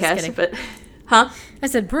the podcast, but Huh? I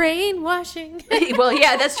said brainwashing. Well,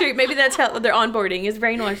 yeah, that's true. Maybe that's how their onboarding is,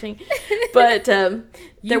 brainwashing. But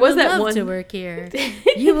there was that one to work here.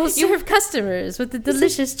 You will serve customers with the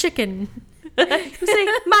delicious chicken. You say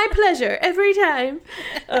my pleasure every time.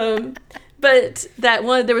 But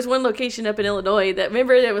there was one location up in Illinois that,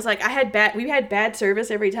 remember, it was like we had bad service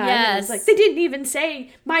every time. Yes. And it was like, they didn't even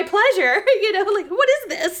say my pleasure. Like, what is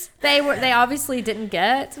this? They obviously didn't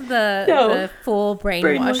get the full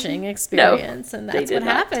brainwashing experience, and that's what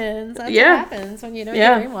happens. That's what happens when you don't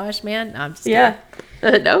get brainwashed, man. No, I'm just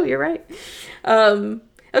kidding. No, you're right.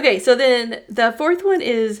 Okay, so then the fourth one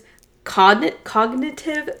is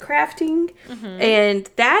cognitive crafting, and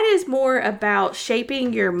that is more about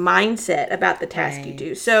shaping your mindset about the task you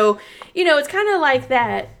do. So, it's kind of like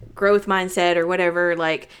that growth mindset or whatever,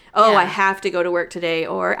 like, I have to go to work today,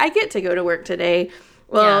 or I get to go to work today.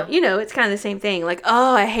 Well, it's kind of the same thing. Like,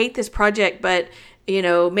 I hate this project, but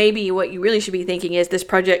maybe what you really should be thinking is this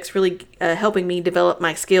project's really helping me develop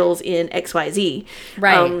my skills in XYZ.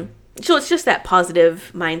 Right. So it's just that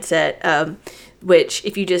positive mindset, which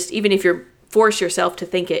even if you force yourself to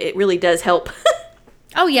think it really does help.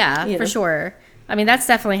 Oh yeah, for sure. I mean, that's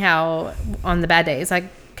definitely how on the bad days I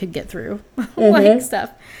could get through like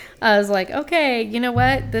stuff. I was like, okay, you know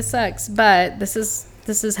what? This sucks, but this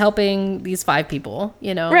is helping these 5 people,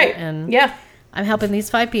 Right. And yeah, I'm helping these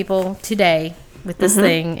 5 people today with this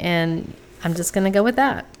thing, and I'm just going to go with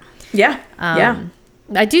that. Yeah.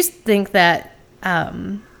 I do think that,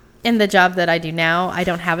 in the job that I do now, I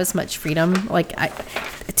don't have as much freedom,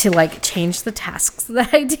 to change the tasks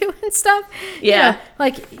that I do and stuff. Yeah.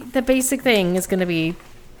 The basic thing is going to be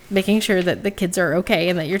making sure that the kids are okay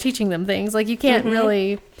and that you're teaching them things. Like, you can't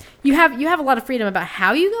really, you have a lot of freedom about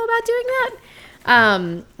how you go about doing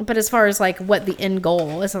that. But as far as what the end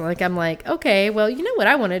goal is, I'm like, okay, well, you know what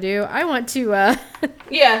I want to do? I want to,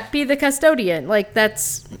 be the custodian.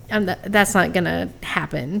 That's not going to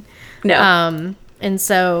happen. No. And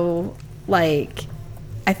so, I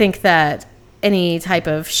think that any type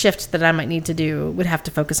of shift that I might need to do would have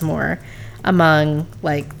to focus more among,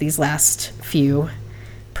 these last few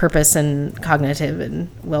purpose and cognitive and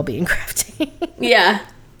well-being crafting. Yeah.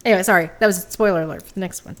 Anyway, sorry. That was a spoiler alert for the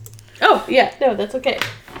next one. Oh, yeah. No, that's okay.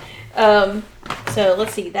 So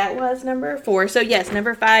let's see. That was number 4. So, yes,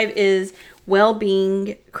 number 5 is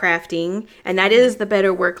well-being crafting, and that is the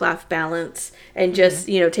better work-life balance and just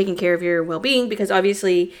taking care of your well-being, because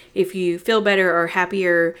obviously if you feel better or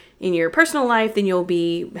happier in your personal life, then you'll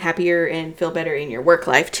be happier and feel better in your work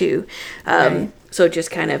life too. So just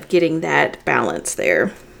kind of getting that balance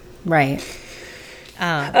there, right?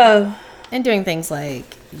 And doing things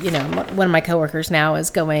like, one of my coworkers now is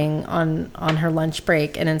going on her lunch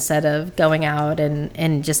break, and instead of going out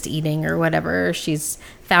and just eating or whatever, she's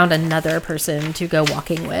found another person to go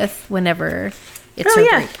walking with whenever it's her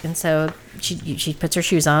break. And so she puts her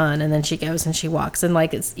shoes on, and then she goes and she walks, and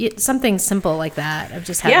it's something simple like that, of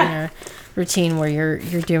just having a routine where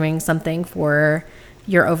you're doing something for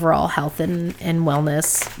your overall health and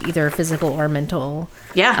wellness, either physical or mental.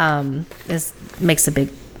 Makes a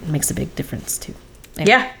big difference too. Anyway.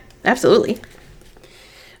 Yeah, absolutely.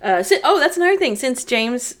 That's another thing. Since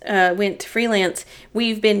James went freelance,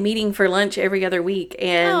 we've been meeting for lunch every other week.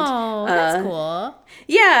 And that's cool.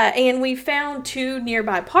 Yeah, and we found 2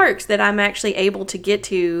 nearby parks that I'm actually able to get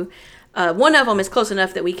to. One of them is close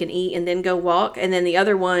enough that we can eat and then go walk. And then the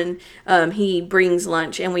other one, he brings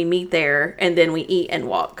lunch and we meet there and then we eat and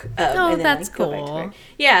walk. And then that's cool.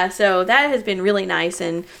 Yeah, so that has been really nice.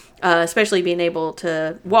 And especially being able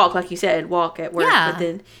to walk, like you said, walk at work, but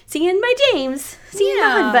then seeing my James, seeing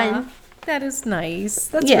my husband. That is nice.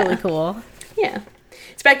 That's really cool. Yeah.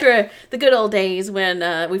 It's back to the good old days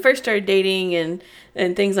when we first started dating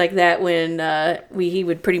and things like that, when he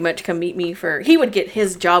would pretty much come meet me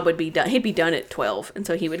his job would be done. He'd be done at 12. And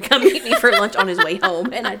so he would come meet me for lunch on his way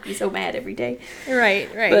home, and I'd be so mad every day. Right.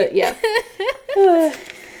 But yeah.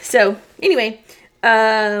 So anyway,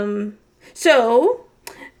 so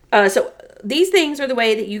these things are the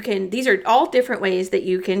way that these are all different ways that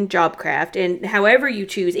you can job craft, and however you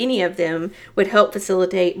choose any of them would help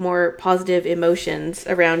facilitate more positive emotions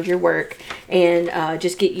around your work and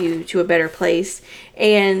just get you to a better place.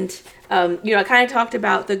 And, I kind of talked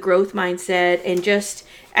about the growth mindset, and just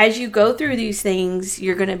as you go through these things,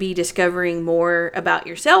 you're going to be discovering more about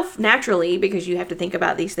yourself naturally, because you have to think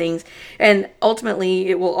about these things. And ultimately,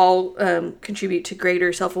 it will all contribute to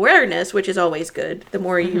greater self-awareness, which is always good. The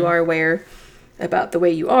more you are aware about the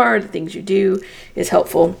way you are, the things you do, is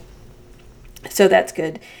helpful. So that's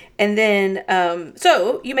good. And then,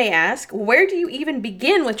 so you may ask, where do you even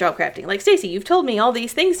begin with job crafting? Like, Stacey, you've told me all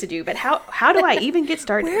these things to do, but how do I even get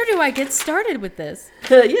started? Where do I get started with this?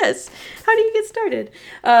 Yes. How do you get started?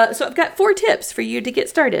 So I've got 4 tips for you to get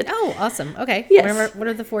started. Oh, awesome. Okay. Yes. What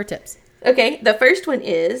are the 4 tips? Okay. The first one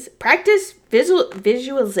is practice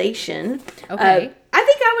visualization. Okay. I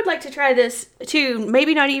think I would like to try this too,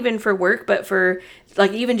 maybe not even for work, but for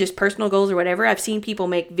like even just personal goals or whatever. I've seen people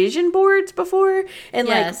make vision boards before, and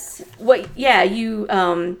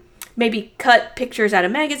you maybe cut pictures out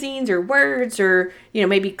of magazines or words, or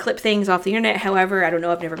maybe clip things off the internet. However, I don't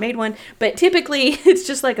know, I've never made one, but typically it's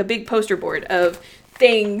just like a big poster board of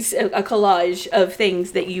things, a collage of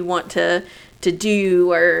things that you want to do,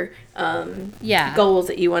 or goals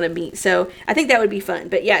that you want to meet. So I think that would be fun.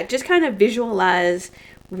 But yeah, just kind of visualize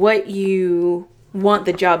what you want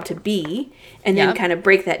the job to be, and then kind of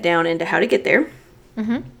break that down into how to get there.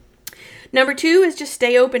 Mm-hmm. Number 2 is just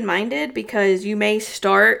stay open-minded, because you may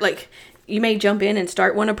jump in and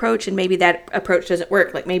start one approach, and maybe that approach doesn't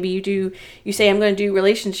work. Like maybe you say, I'm going to do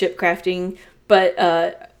relationship crafting,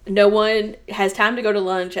 but no one has time to go to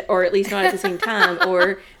lunch, or at least not at the same time,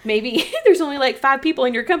 or maybe there's only like 5 people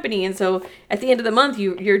in your company, and so at the end of the month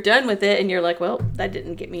you're done with it, and you're like, well, that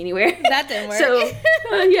didn't get me anywhere. That didn't work. So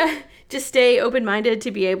just stay open-minded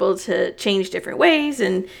to be able to change different ways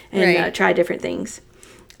and try different things.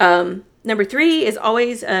 Number 3 is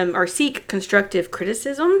always or seek constructive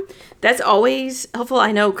criticism. That's always helpful.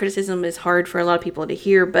 I know criticism is hard for a lot of people to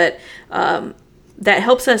hear, but that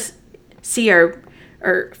helps us see or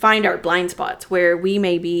find our blind spots where we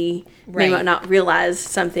may not realize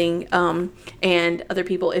something, and other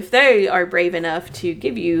people, if they are brave enough to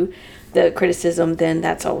give you the criticism, then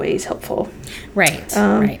that's always helpful. Right,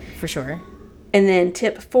 right, for sure. And then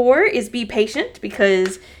tip 4 is be patient,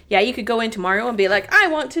 because you could go in tomorrow and be like, I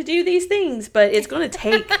want to do these things, but it's going to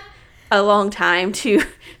take a long time to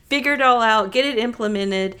figure it all out, get it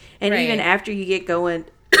implemented, and even after you get going,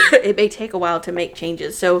 it may take a while to make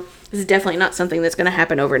changes. So this is definitely not something that's going to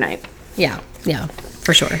happen overnight. Yeah,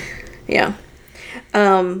 for sure. Yeah.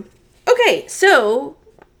 Okay, so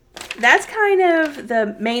that's kind of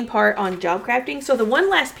the main part on job crafting. So the one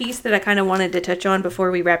last piece that I kind of wanted to touch on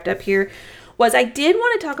before we wrapped up here was I did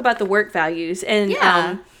want to talk about the work values. And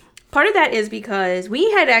part of that is because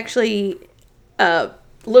we had actually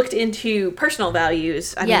looked into personal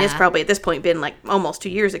values. I mean, it's probably at this point been like almost 2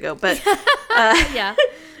 years ago, but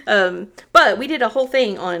but we did a whole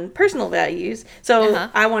thing on personal values. So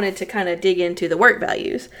I wanted to kind of dig into the work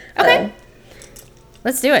values. Okay.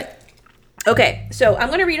 Let's do it. Okay, so I'm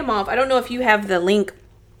going to read them off. I don't know if you have the link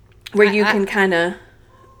where you can kind of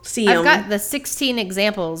see them. I've got the 16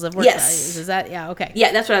 examples of work values. Is that, okay.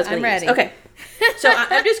 Yeah, that's what I was going to use. Okay. So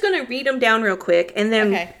I'm just going to read them down real quick, and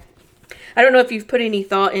then I don't know if you've put any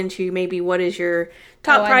thought into maybe what is your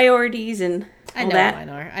top priorities and all that. I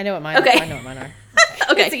know what mine are. I know what mine are.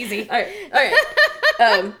 Okay. It's easy. All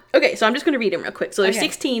right. Okay, so I'm just going to read them real quick. So there's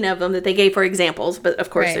 16 of them that they gave for examples, but of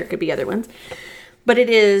course there could be other ones. But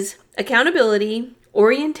it is accountability,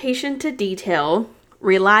 orientation to detail,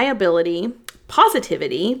 reliability,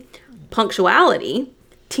 positivity, punctuality,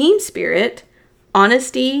 team spirit,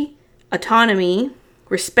 honesty, autonomy,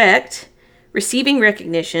 respect, receiving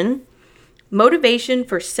recognition, motivation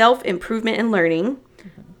for self-improvement and learning,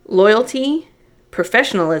 loyalty,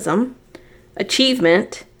 professionalism,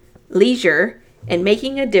 achievement, leisure, and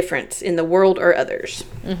making a difference in the world or others.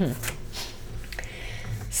 Mm-hmm.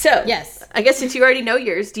 So, yes. I guess since you already know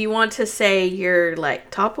yours, do you want to say your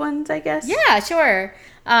like top ones, I guess? Yeah, sure.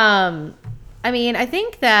 I mean, I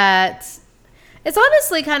think that it's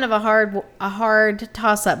honestly kind of a hard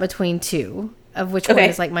toss up between 2, of which one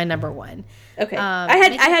is like my number 1. Okay. I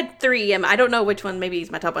had 3. I don't know which one maybe is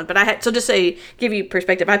my top one, but so just to give you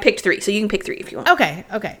perspective, I picked 3, so you can pick 3 if you want. Okay.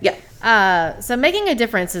 Yeah. So making a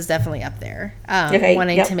difference is definitely up there.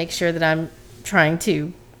 Wanting to make sure that I'm trying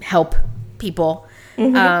to help people.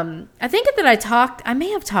 Mm-hmm. I think that I may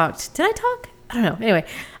have talked. Did I talk? I don't know. Anyway,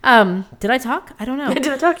 did I talk? I don't know. Did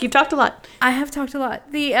I talk? You've talked a lot. I have talked a lot.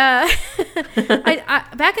 I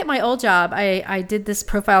back at my old job, I did this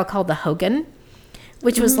profile called the Hogan,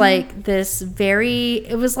 which was like this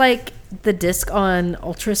it was like the disc on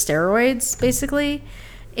ultra steroids, basically.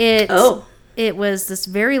 It was this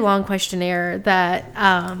very long questionnaire that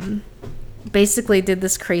basically did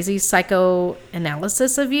this crazy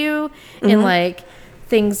psychoanalysis of you and like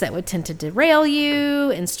things that would tend to derail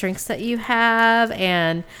you and strengths that you have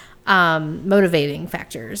and motivating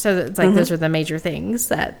factors. So it's like those are the major things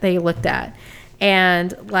that they looked at.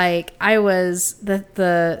 And like I was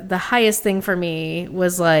the highest thing for me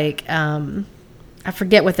was like I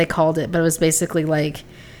forget what they called it, but it was basically like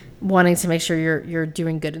wanting to make sure you're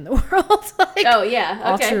doing good in the world. Like, oh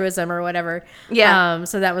yeah, okay. Altruism or whatever. Yeah.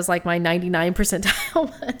 So that was like my 99 percentile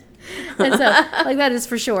one. And so like that is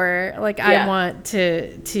for sure. Like I want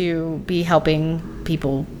to be helping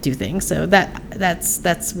people do things. So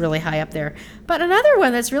that's really high up there. But another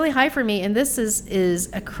one that's really high for me, and this is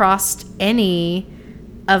across any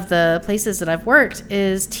of the places that I've worked,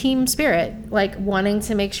 is team spirit. Like wanting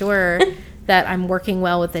to make sure that I'm working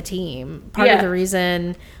well with the team. Part of the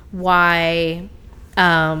reason why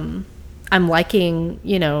I'm liking,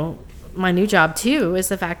 my new job too is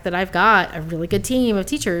the fact that I've got a really good team of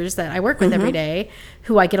teachers that I work with every day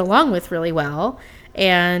who I get along with really well.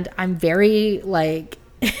 And I'm very like,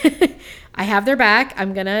 I have their back.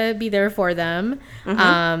 I'm going to be there for them.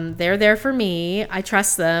 They're there for me. I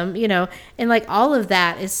trust them, and like all of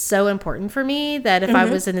that is so important for me that if I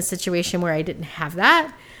was in a situation where I didn't have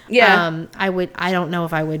that, I don't know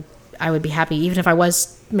if I would be happy, even if I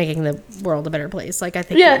was making the world a better place. Like, I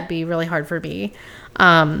think it would be really hard for me.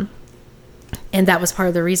 And that was part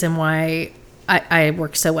of the reason why I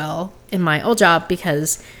worked so well in my old job,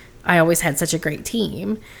 because I always had such a great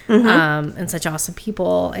team, and such awesome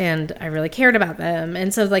people, and I really cared about them.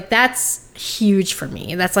 And so like, that's huge for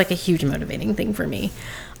me. That's like a huge motivating thing for me.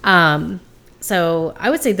 So I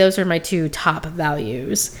would say those are my two top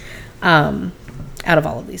values, out of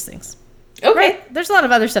all of these things. Okay. Right? There's a lot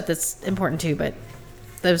of other stuff that's important too, but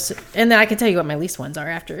those, and then I can tell you what my least ones are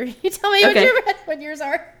after you tell me what yours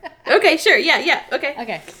are. Okay, sure. Yeah.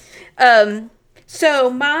 Okay. So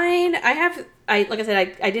mine, like I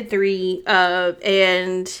said, I did 3,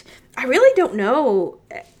 and I really don't know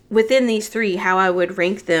within these 3 how I would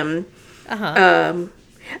rank them.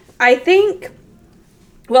 I think,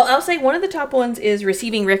 well, I'll say one of the top ones is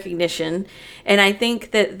receiving recognition. And I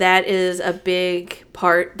think that is a big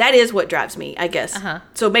part. That is what drives me, I guess.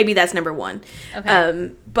 So maybe that's number 1.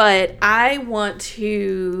 Okay. But I want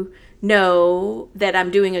to know that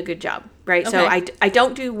I'm doing a good job, right? Okay. So I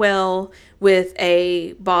don't do well with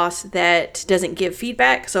a boss that doesn't give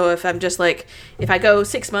feedback. So if I'm just like, if I go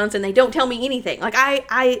 6 months and they don't tell me anything, like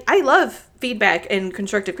I love feedback and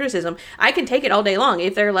constructive criticism. I can take it all day long.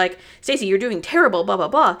 If they're like, Stacey, you're doing terrible, blah, blah,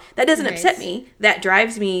 blah, that doesn't upset me. That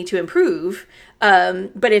drives me to improve.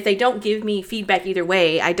 But if they don't give me feedback either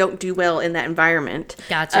way, I don't do well in that environment.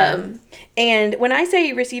 Gotcha. And when I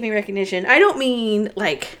say receiving recognition, I don't mean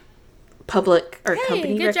like public or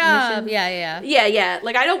company good recognition. Job. Yeah. Yeah.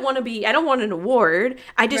 Like I don't want an award.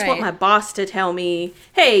 I just want my boss to tell me,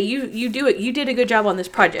 hey, you did a good job on this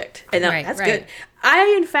project. And that's good.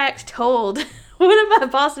 I, in fact, told one of my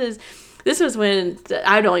bosses, this was when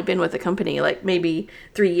I'd only been with the company like maybe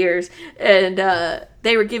 3 years, and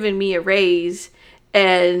they were giving me a raise,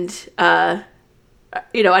 and I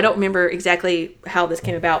don't remember exactly how this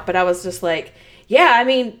came about, but I was just like, yeah, I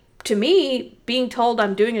mean, to me, being told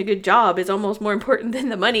I'm doing a good job is almost more important than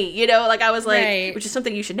the money, like I was like, which is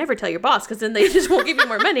something you should never tell your boss, because then they just won't give you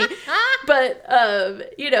more money. But,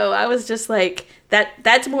 I was just like,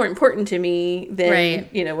 that's more important to me than,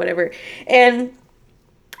 whatever. And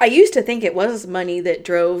I used to think it was money that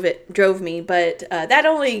drove me, but that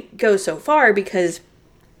only goes so far, because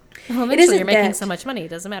eventually you're making so much money, it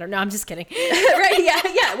doesn't matter. No, I'm just kidding. Right?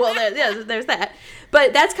 Yeah. Well, there's that.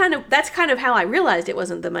 But that's kind of how I realized it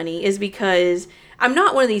wasn't the money, is because I'm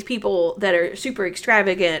not one of these people that are super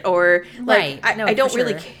extravagant, or like I don't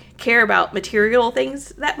really care about material things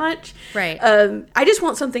that much. Right. I just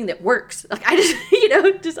want something that works. Like I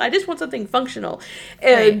just I just want something functional.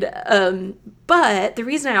 And but the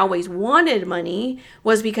reason I always wanted money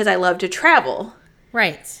was because I love to travel.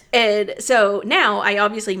 Right. And so now I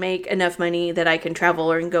obviously make enough money that I can travel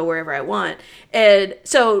or can go wherever I want. And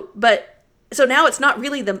so now it's not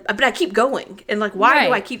really but I keep going. And like, why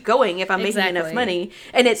do I keep going if I'm making enough money?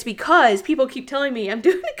 And it's because people keep telling me I'm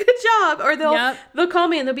doing a good job, or they'll call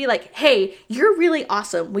me and they'll be like, hey, you're really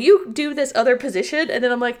awesome. Will you do this other position? And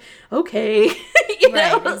then I'm like, okay.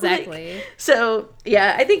 Right, exactly. Like, so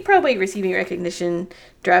yeah, I think probably receiving recognition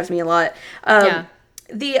drives me a lot.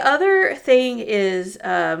 The other thing is,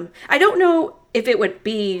 I don't know if it would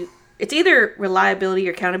be, it's either reliability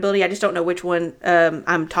or accountability. I just don't know which one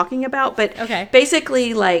I'm talking about. But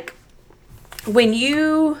basically, like, when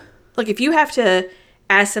you, like, if you have to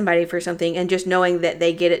ask somebody for something and just knowing that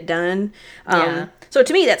they get it done. So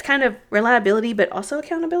to me, that's kind of reliability, but also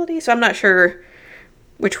accountability. So I'm not sure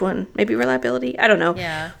which one. Maybe reliability. I don't know.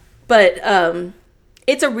 Yeah. But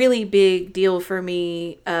it's a really big deal for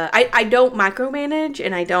me. I don't micromanage,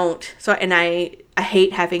 and I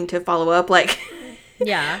hate having to follow up. Like,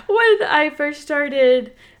 yeah. When I first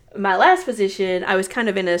started my last position, I was kind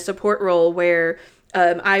of in a support role where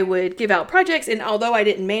I would give out projects, and although I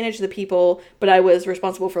didn't manage the people, but I was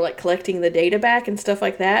responsible for like collecting the data back and stuff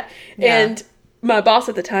like that. Yeah. And my boss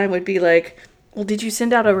at the time would be like, well, did you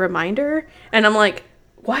send out a reminder? And I'm like,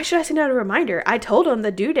 why should I send out a reminder? I told them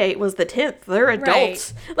the due date was the 10th. They're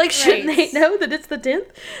adults. Right. Like, shouldn't they know that it's the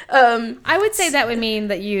 10th? I would say that would mean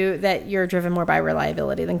that you're driven more by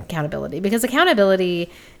reliability than accountability, because accountability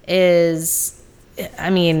is,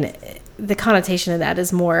 I mean, the connotation of that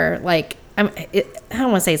is more like, I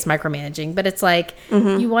don't want to say it's micromanaging, but it's like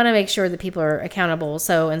you want to make sure that people are accountable.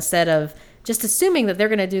 So instead of just assuming that they're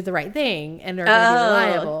going to do the right thing and they're going to be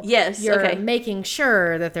reliable, you're making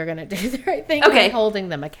sure that they're going to do the right thing and holding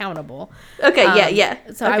them accountable. Okay,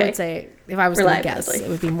 So I would say, if I was going to guess, it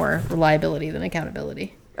would be more reliability than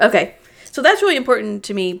accountability. Okay. So that's really important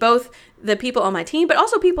to me, both the people on my team, but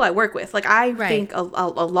also people I work with. Like, I think a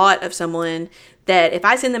lot of someone that if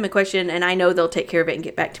I send them a question and I know they'll take care of it and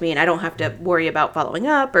get back to me and I don't have to worry about following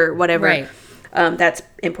up or whatever, that's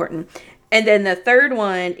important. And then the third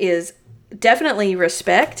one is definitely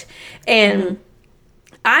respect. And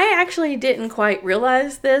I actually didn't quite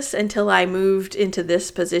realize this until I moved into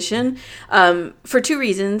this position for two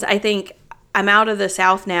reasons. I think I'm out of the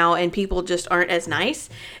South now and people just aren't as nice.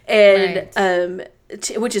 And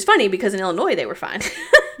which is funny because in Illinois they were fine.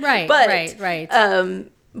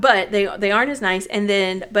 But they aren't as nice. And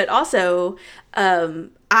then, but also,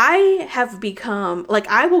 I have become, like,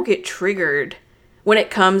 I will get triggered when it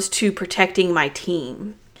comes to protecting my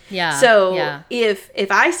team. Yeah. So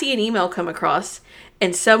if I see an email come across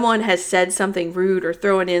and someone has said something rude or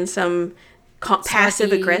thrown in some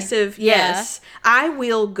passive aggressive, I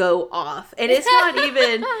will go off. And it's not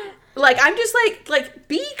even like, I'm just like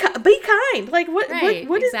be kind. Like what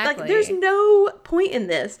is, like, there's no point in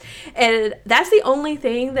this. And that's the only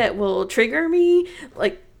thing that will trigger me.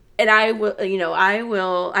 Like, and I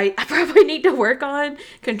probably need to work on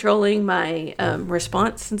controlling my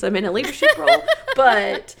response since I'm in a leadership role.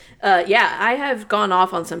 But I have gone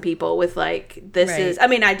off on some people with like, this is, I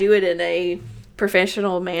mean, I do it in a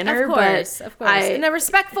professional manner, of course, in a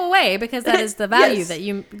respectful way, because that is the value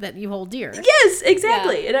that you hold dear. Yes,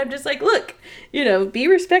 exactly. And I'm just like, look, be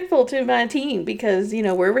respectful to my team because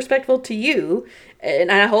we're respectful to you,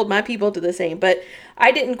 and I hold my people to the same. But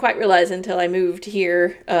I didn't quite realize until I moved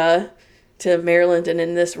here to Maryland and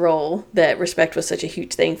in this role that respect was such a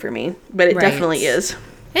huge thing for me. But it definitely is.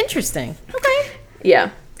 Interesting. Okay. Yeah.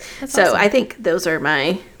 That's awesome. I think those are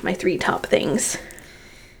my three top things.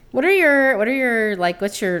 What are your like,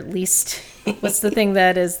 what's the thing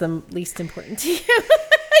that is the least important to you?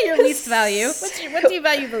 Your least value. What do you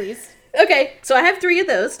value the least? Okay. So I have three of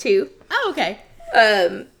those too. Oh, okay.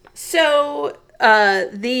 So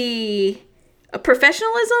the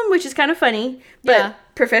professionalism, which is kind of funny, but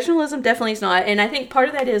professionalism definitely is not. And I think part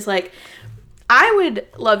of that is like, I would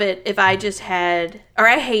love it if I just had, or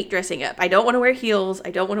I hate dressing up. I don't want to wear heels. I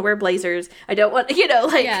don't want to wear blazers. I don't want,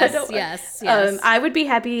 Yes. I would be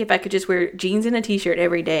happy if I could just wear jeans and a t-shirt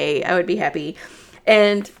every day. I would be happy.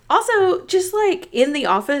 And also just like in the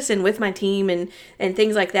office and with my team and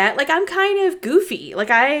things like that, like I'm kind of goofy.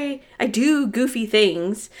 Like I do goofy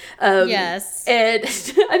things. Yes. And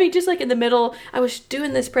I mean, just like in the middle, I was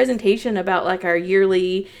doing this presentation about like our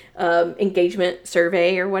yearly engagement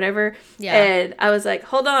survey or whatever. Yeah. And I was like,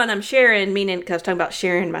 hold on, I'm Sharon, meaning because I was talking about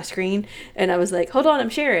sharing my screen. And I was like, hold on,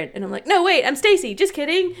 I'm Sharon. And I'm like, no, wait, I'm Stacy. Just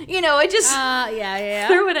kidding. I just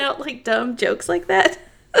throwing out like dumb jokes like that.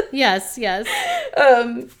 Yes.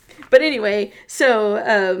 But anyway,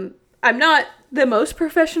 so I'm not the most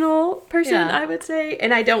professional person, I would say,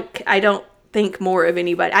 and I don't think more of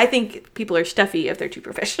anybody. I think people are stuffy if they're too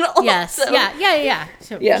professional. Yes. So, yeah.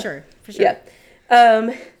 So, for sure.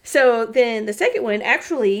 Yeah. So then the second one,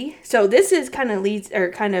 actually, so this is kind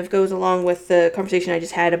of goes along with the conversation I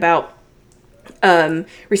just had about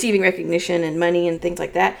receiving recognition and money and things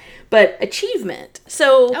like that, but achievement.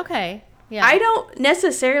 So okay. Yeah. I don't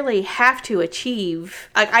necessarily have to achieve.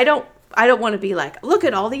 Like, I don't want to be like, look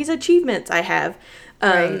at all these achievements I have.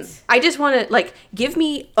 I just want to like give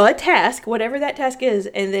me a task, whatever that task is,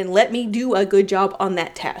 and then let me do a good job on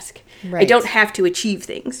that task. Right. I don't have to achieve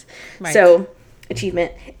things. Right. So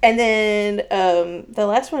achievement. And then the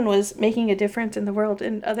last one was making a difference in the world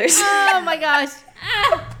and others. Oh my gosh.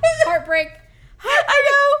 Heartbreak.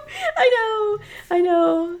 I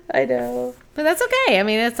know. But that's okay. I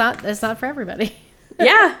mean, it's not for everybody.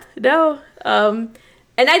 Yeah, no. And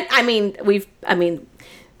I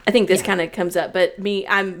think this kind of comes up, but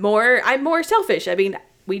I'm more selfish. I mean,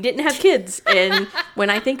 we didn't have kids. And when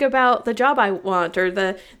I think about the job I want or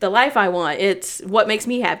the life I want, it's what makes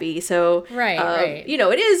me happy. So, Right. you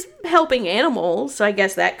know, it is helping animals. So I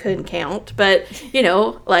guess that couldn't count. But, you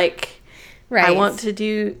know, like, Right. I want to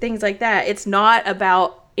do things like that. It's not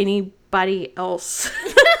about anybody else.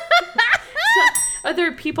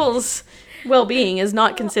 Other people's well-being is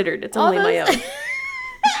not considered. It's only my own.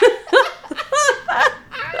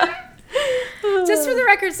 Just for the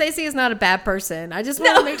record, Stacey is not a bad person. I just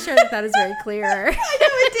want to make ssure that is very clear. I know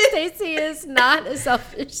it is. Stacey is not a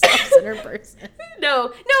selfish, self-centered person. No,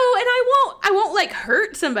 and I won't like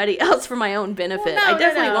hurt somebody else for my own benefit. Well, no, I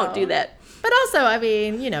definitely no. won't do that. But also, I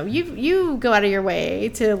mean, you know, you go out of your way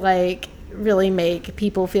to like really make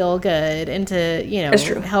people feel good and to, you know, That's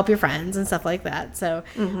true. help your friends and stuff like that. So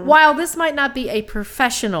while this might not be a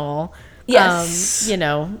professional, Yes. you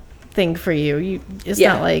know, thing for you, it's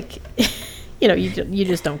Yeah. not like, you know, you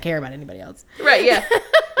just don't care about anybody else. Right, yeah.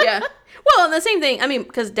 Yeah. Well, and the same thing, I mean,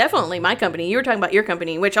 because definitely my company, you were talking about your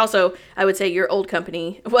company, which also I would say your old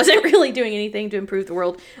company wasn't really doing anything to improve the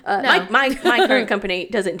world. No. My current company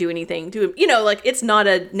doesn't do anything to, you know, like it's not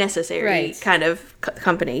a necessary Right. kind of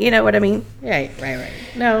company. You know what I mean? Right.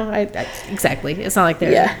 No, I exactly. It's not like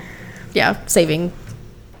they're saving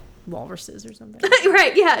walruses or something.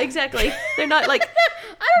 Right, yeah, exactly. They're not like I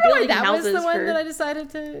don't know why building that was the houses one for- that I decided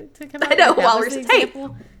to come out I know, with. That was the walruses. Hey,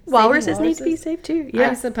 example. walruses Saving need to be walruses. saved too. I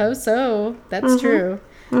Yeah. suppose so. That's true.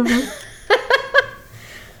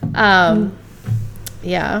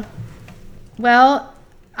 Yeah. Well,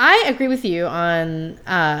 I agree with you on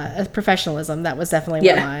professionalism. That was definitely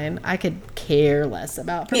one of mine. I could care less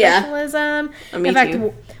about Yeah. professionalism. Me In fact,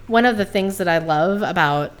 too. one of the things that I love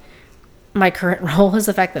about my current role is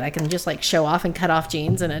the fact that I can just like show off and cut off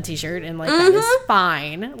jeans and a t-shirt and like that is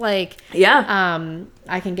fine. Like, Yeah.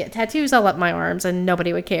 I can get tattoos all up my arms and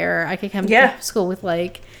nobody would care. I could come Yeah. to school with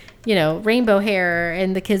like, you know, rainbow hair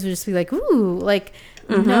and the kids would just be like, ooh, like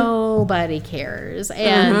nobody cares.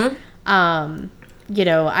 And, you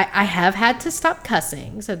know, I have had to stop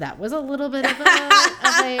cussing. So that was a little bit of a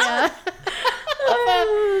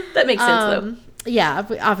That makes sense though. yeah,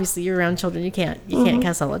 but obviously you're around children. You can't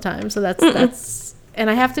cuss all the time. So that's, and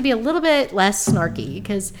I have to be a little bit less snarky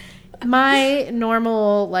because my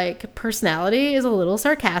normal like personality is a little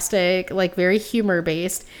sarcastic, like very humor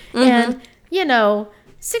based. And, you know,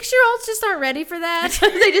 6-year-olds just aren't ready for that.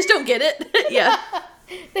 They just don't get it. Yeah.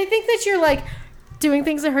 They think that you're like doing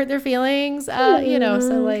things that hurt their feelings, you know,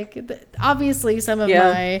 so like obviously some of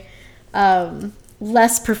my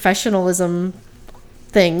less professionalism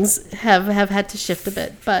things have had to shift a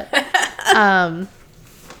bit, but I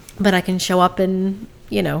can show up in,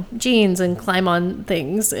 you know, jeans and climb on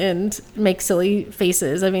things and make silly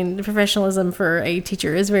faces. I mean, professionalism for a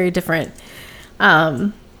teacher is very different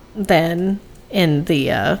than in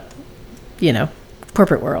the you know,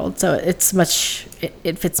 corporate world. So it's much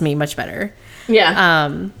it fits me much better. Yeah.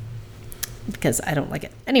 Because I don't like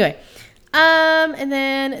it. Anyway, and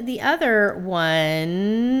then the other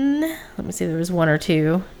one, let me see, there was one or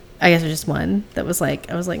two. I guess there's just one that was like,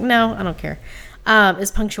 I was like, no, I don't care.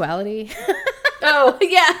 Is punctuality. Oh,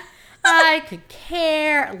 yeah. I could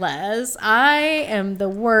care less. I am the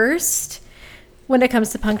worst when it comes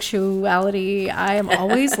to punctuality. I am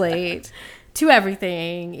always late to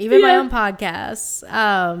everything, even my own podcasts.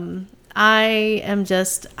 I'm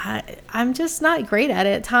just not great at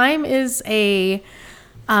it. Time is a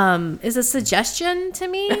suggestion to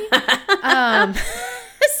me.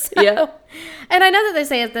 Yeah. And I know that they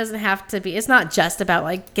say it doesn't have to be, it's not just about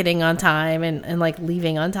like getting on time and like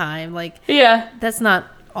leaving on time. Like, Yeah. that's not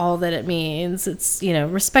all that it means. It's, you know,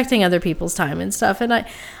 respecting other people's time and stuff. And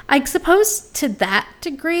I suppose to that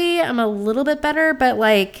degree, I'm a little bit better, but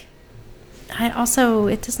like,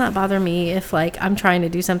 it does not bother me if like I'm trying to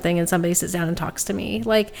do something and somebody sits down and talks to me.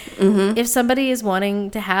 Like if somebody is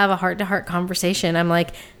wanting to have a heart-to-heart conversation, I'm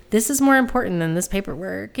like, this is more important than this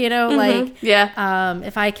paperwork, you know, like,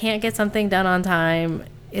 if I can't get something done on time,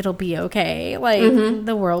 it'll be okay. Like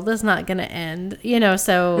the world is not going to end, you know?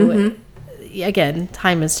 So again,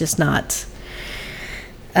 time is just not,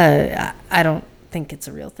 I don't think it's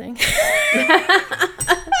a real thing.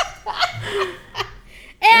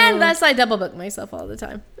 And thus I double book myself all the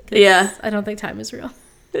time. Yeah. I don't think time is real.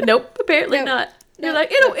 Nope. Apparently not. You're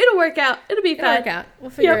like, it'll work out. It'll be It'll fine. work out.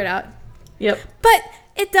 We'll figure Yep. it out. Yep. But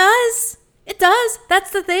it does. It does.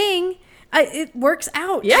 That's the thing. It works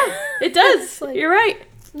out. Yeah, it does. Like- You're right.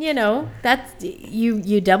 You know, that's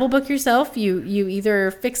you double book yourself. You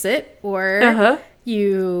either fix it or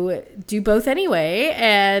you do both anyway.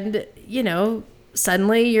 And, you know,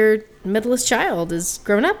 suddenly your middleest child is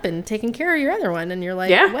grown up and taking care of your other one, and you're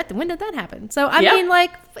like, what? When did that happen? So I mean,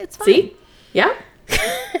 like, it's fine. See? Yeah.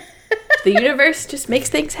 The universe just makes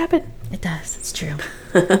things happen. It does. It's true.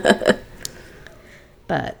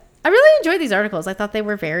 But I really enjoyed these articles. I thought they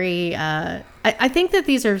were very, I think that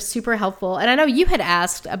these are super helpful. And I know you had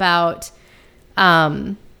asked about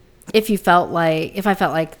if I felt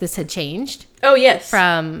like this had changed. Oh, yes.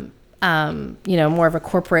 From, more of a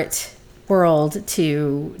corporate world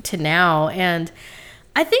to now. And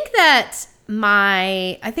I think that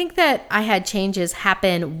I had changes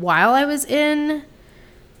happen while I was in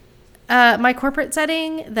my corporate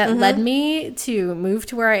setting that led me to move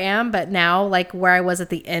to where I am, but now, like, where I was at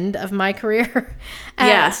the end of my career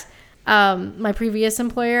at my previous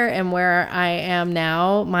employer and where I am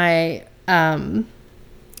now, my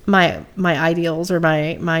ideals or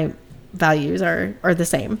my values are the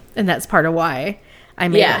same. And that's part of why I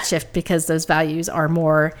made that shift, because those values are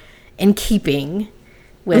more in keeping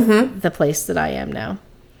with the place that I am now.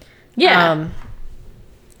 Yeah.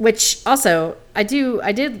 Which also I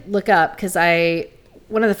did look up, because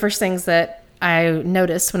one of the first things that I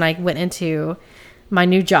noticed when I went into my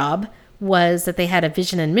new job was that they had a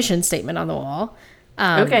vision and mission statement on the wall.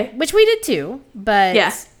 Which we did too, but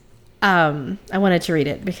I wanted to read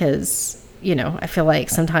it because, I feel like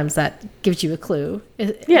sometimes that gives you a clue.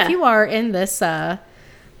 If you are in this, if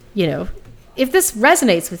this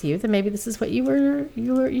resonates with you, then maybe this is what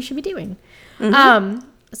you should be doing.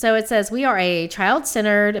 So it says, we are a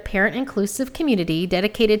child-centered, parent-inclusive community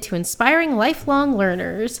dedicated to inspiring lifelong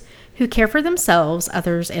learners who care for themselves,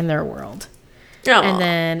 others, and their world. Aww. And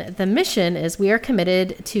then the mission is, we are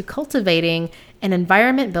committed to cultivating an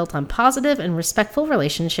environment built on positive and respectful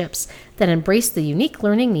relationships that embrace the unique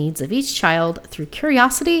learning needs of each child through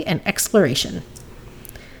curiosity and exploration.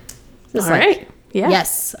 All right. Yeah.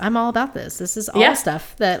 Yes, I'm all about this. This is all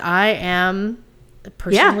stuff that I am...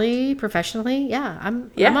 personally, professionally,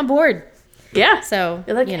 I'm on board. Yeah. So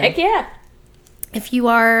you're like, heck yeah. If you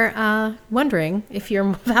are wondering if your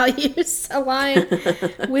values align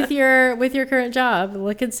with your current job,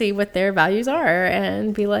 look and see what their values are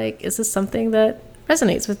and be like, is this something that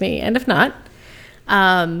resonates with me? And if not,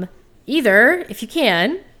 either, if you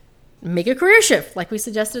can, make a career shift like we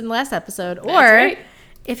suggested in the last episode, or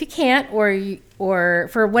if you can't, or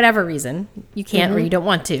for whatever reason you can't or you don't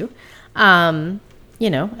want to,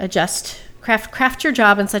 adjust, craft your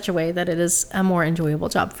job in such a way that it is a more enjoyable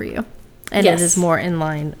job for you. And it is more in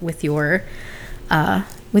line with your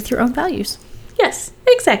own values. Yes,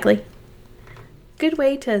 exactly. Good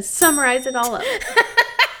way to summarize it all up.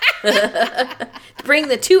 Bring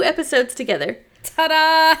the 2 episodes together.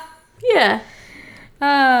 Ta-da! Yeah.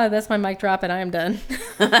 That's my mic drop, and I am done.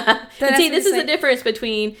 And see, this is the difference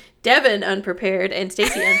between Devin unprepared and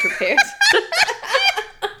Stacy unprepared.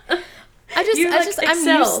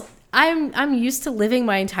 I'm used to living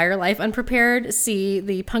my entire life unprepared. See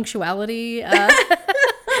the punctuality.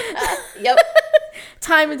 Yep.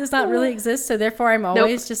 Time does not really exist, so therefore I'm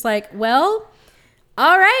always just like, well,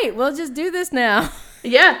 all right, we'll just do this now.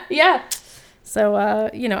 Yeah, yeah. So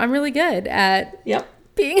I'm really good at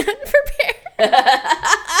being unprepared.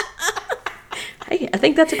 Hey, I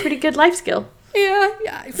think that's a pretty good life skill.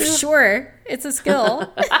 Yeah, for sure. It's a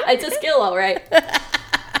skill. It's a skill, all right.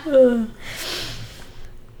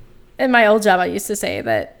 In my old job, I used to say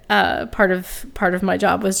that part of my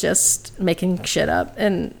job was just making shit up,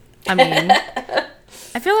 and I mean,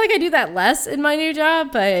 I feel like I do that less in my new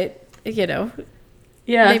job, but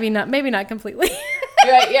maybe not completely.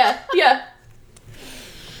 Right? Yeah.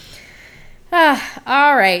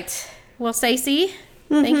 All right. Well, Stacey,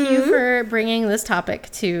 thank you for bringing this topic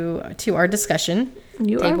to our discussion.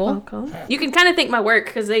 You table. are welcome. You can kind of thank my work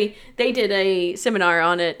because they did a seminar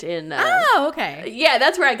on it in. Okay. Yeah,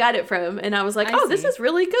 that's where I got it from, and I was like, this is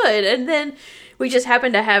really good. And then we just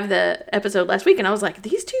happened to have the episode last week, and I was like,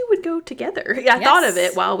 these two would go together. I thought of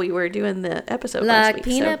it while we were doing the episode last week. Like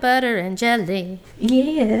peanut butter and jelly.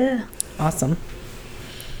 Yeah. Awesome.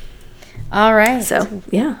 All right. So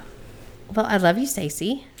yeah. Well, I love you,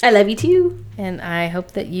 Stacey. I love you too. And I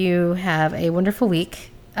hope that you have a wonderful week.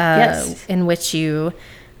 In which you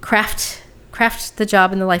craft the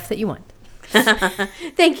job and the life that you want.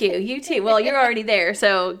 Thank you. You too. Well, you're already there,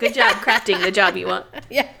 so good job crafting the job you want.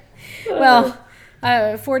 Yeah. Well,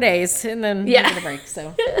 4 days and then we get a break.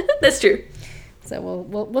 So that's true. So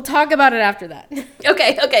we'll talk about it after that.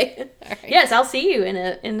 Okay. All right. Yes, I'll see you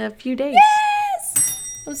in a few days. Yes.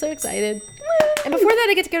 I'm so excited. And before that,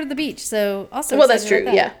 I get to go to the beach. So also. Well, that's true.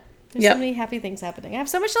 Yeah. There's so many happy things happening. I have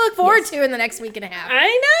so much to look forward to in the next week and a half.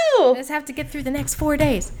 I know. I just have to get through the next 4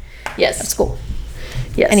 days. Yes. Of school.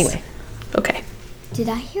 Yes. Anyway. Okay. Did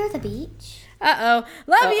I hear the beach? Uh-oh.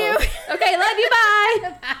 Love you. Okay, love you.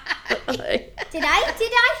 Bye. Did I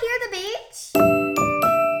hear the beach?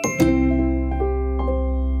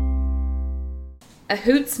 A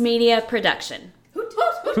Hoots Media production. Hoot,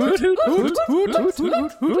 hoot, hoot, hoot, hoot, hoot,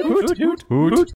 hoot, hoot, hoot, hoot, hoot.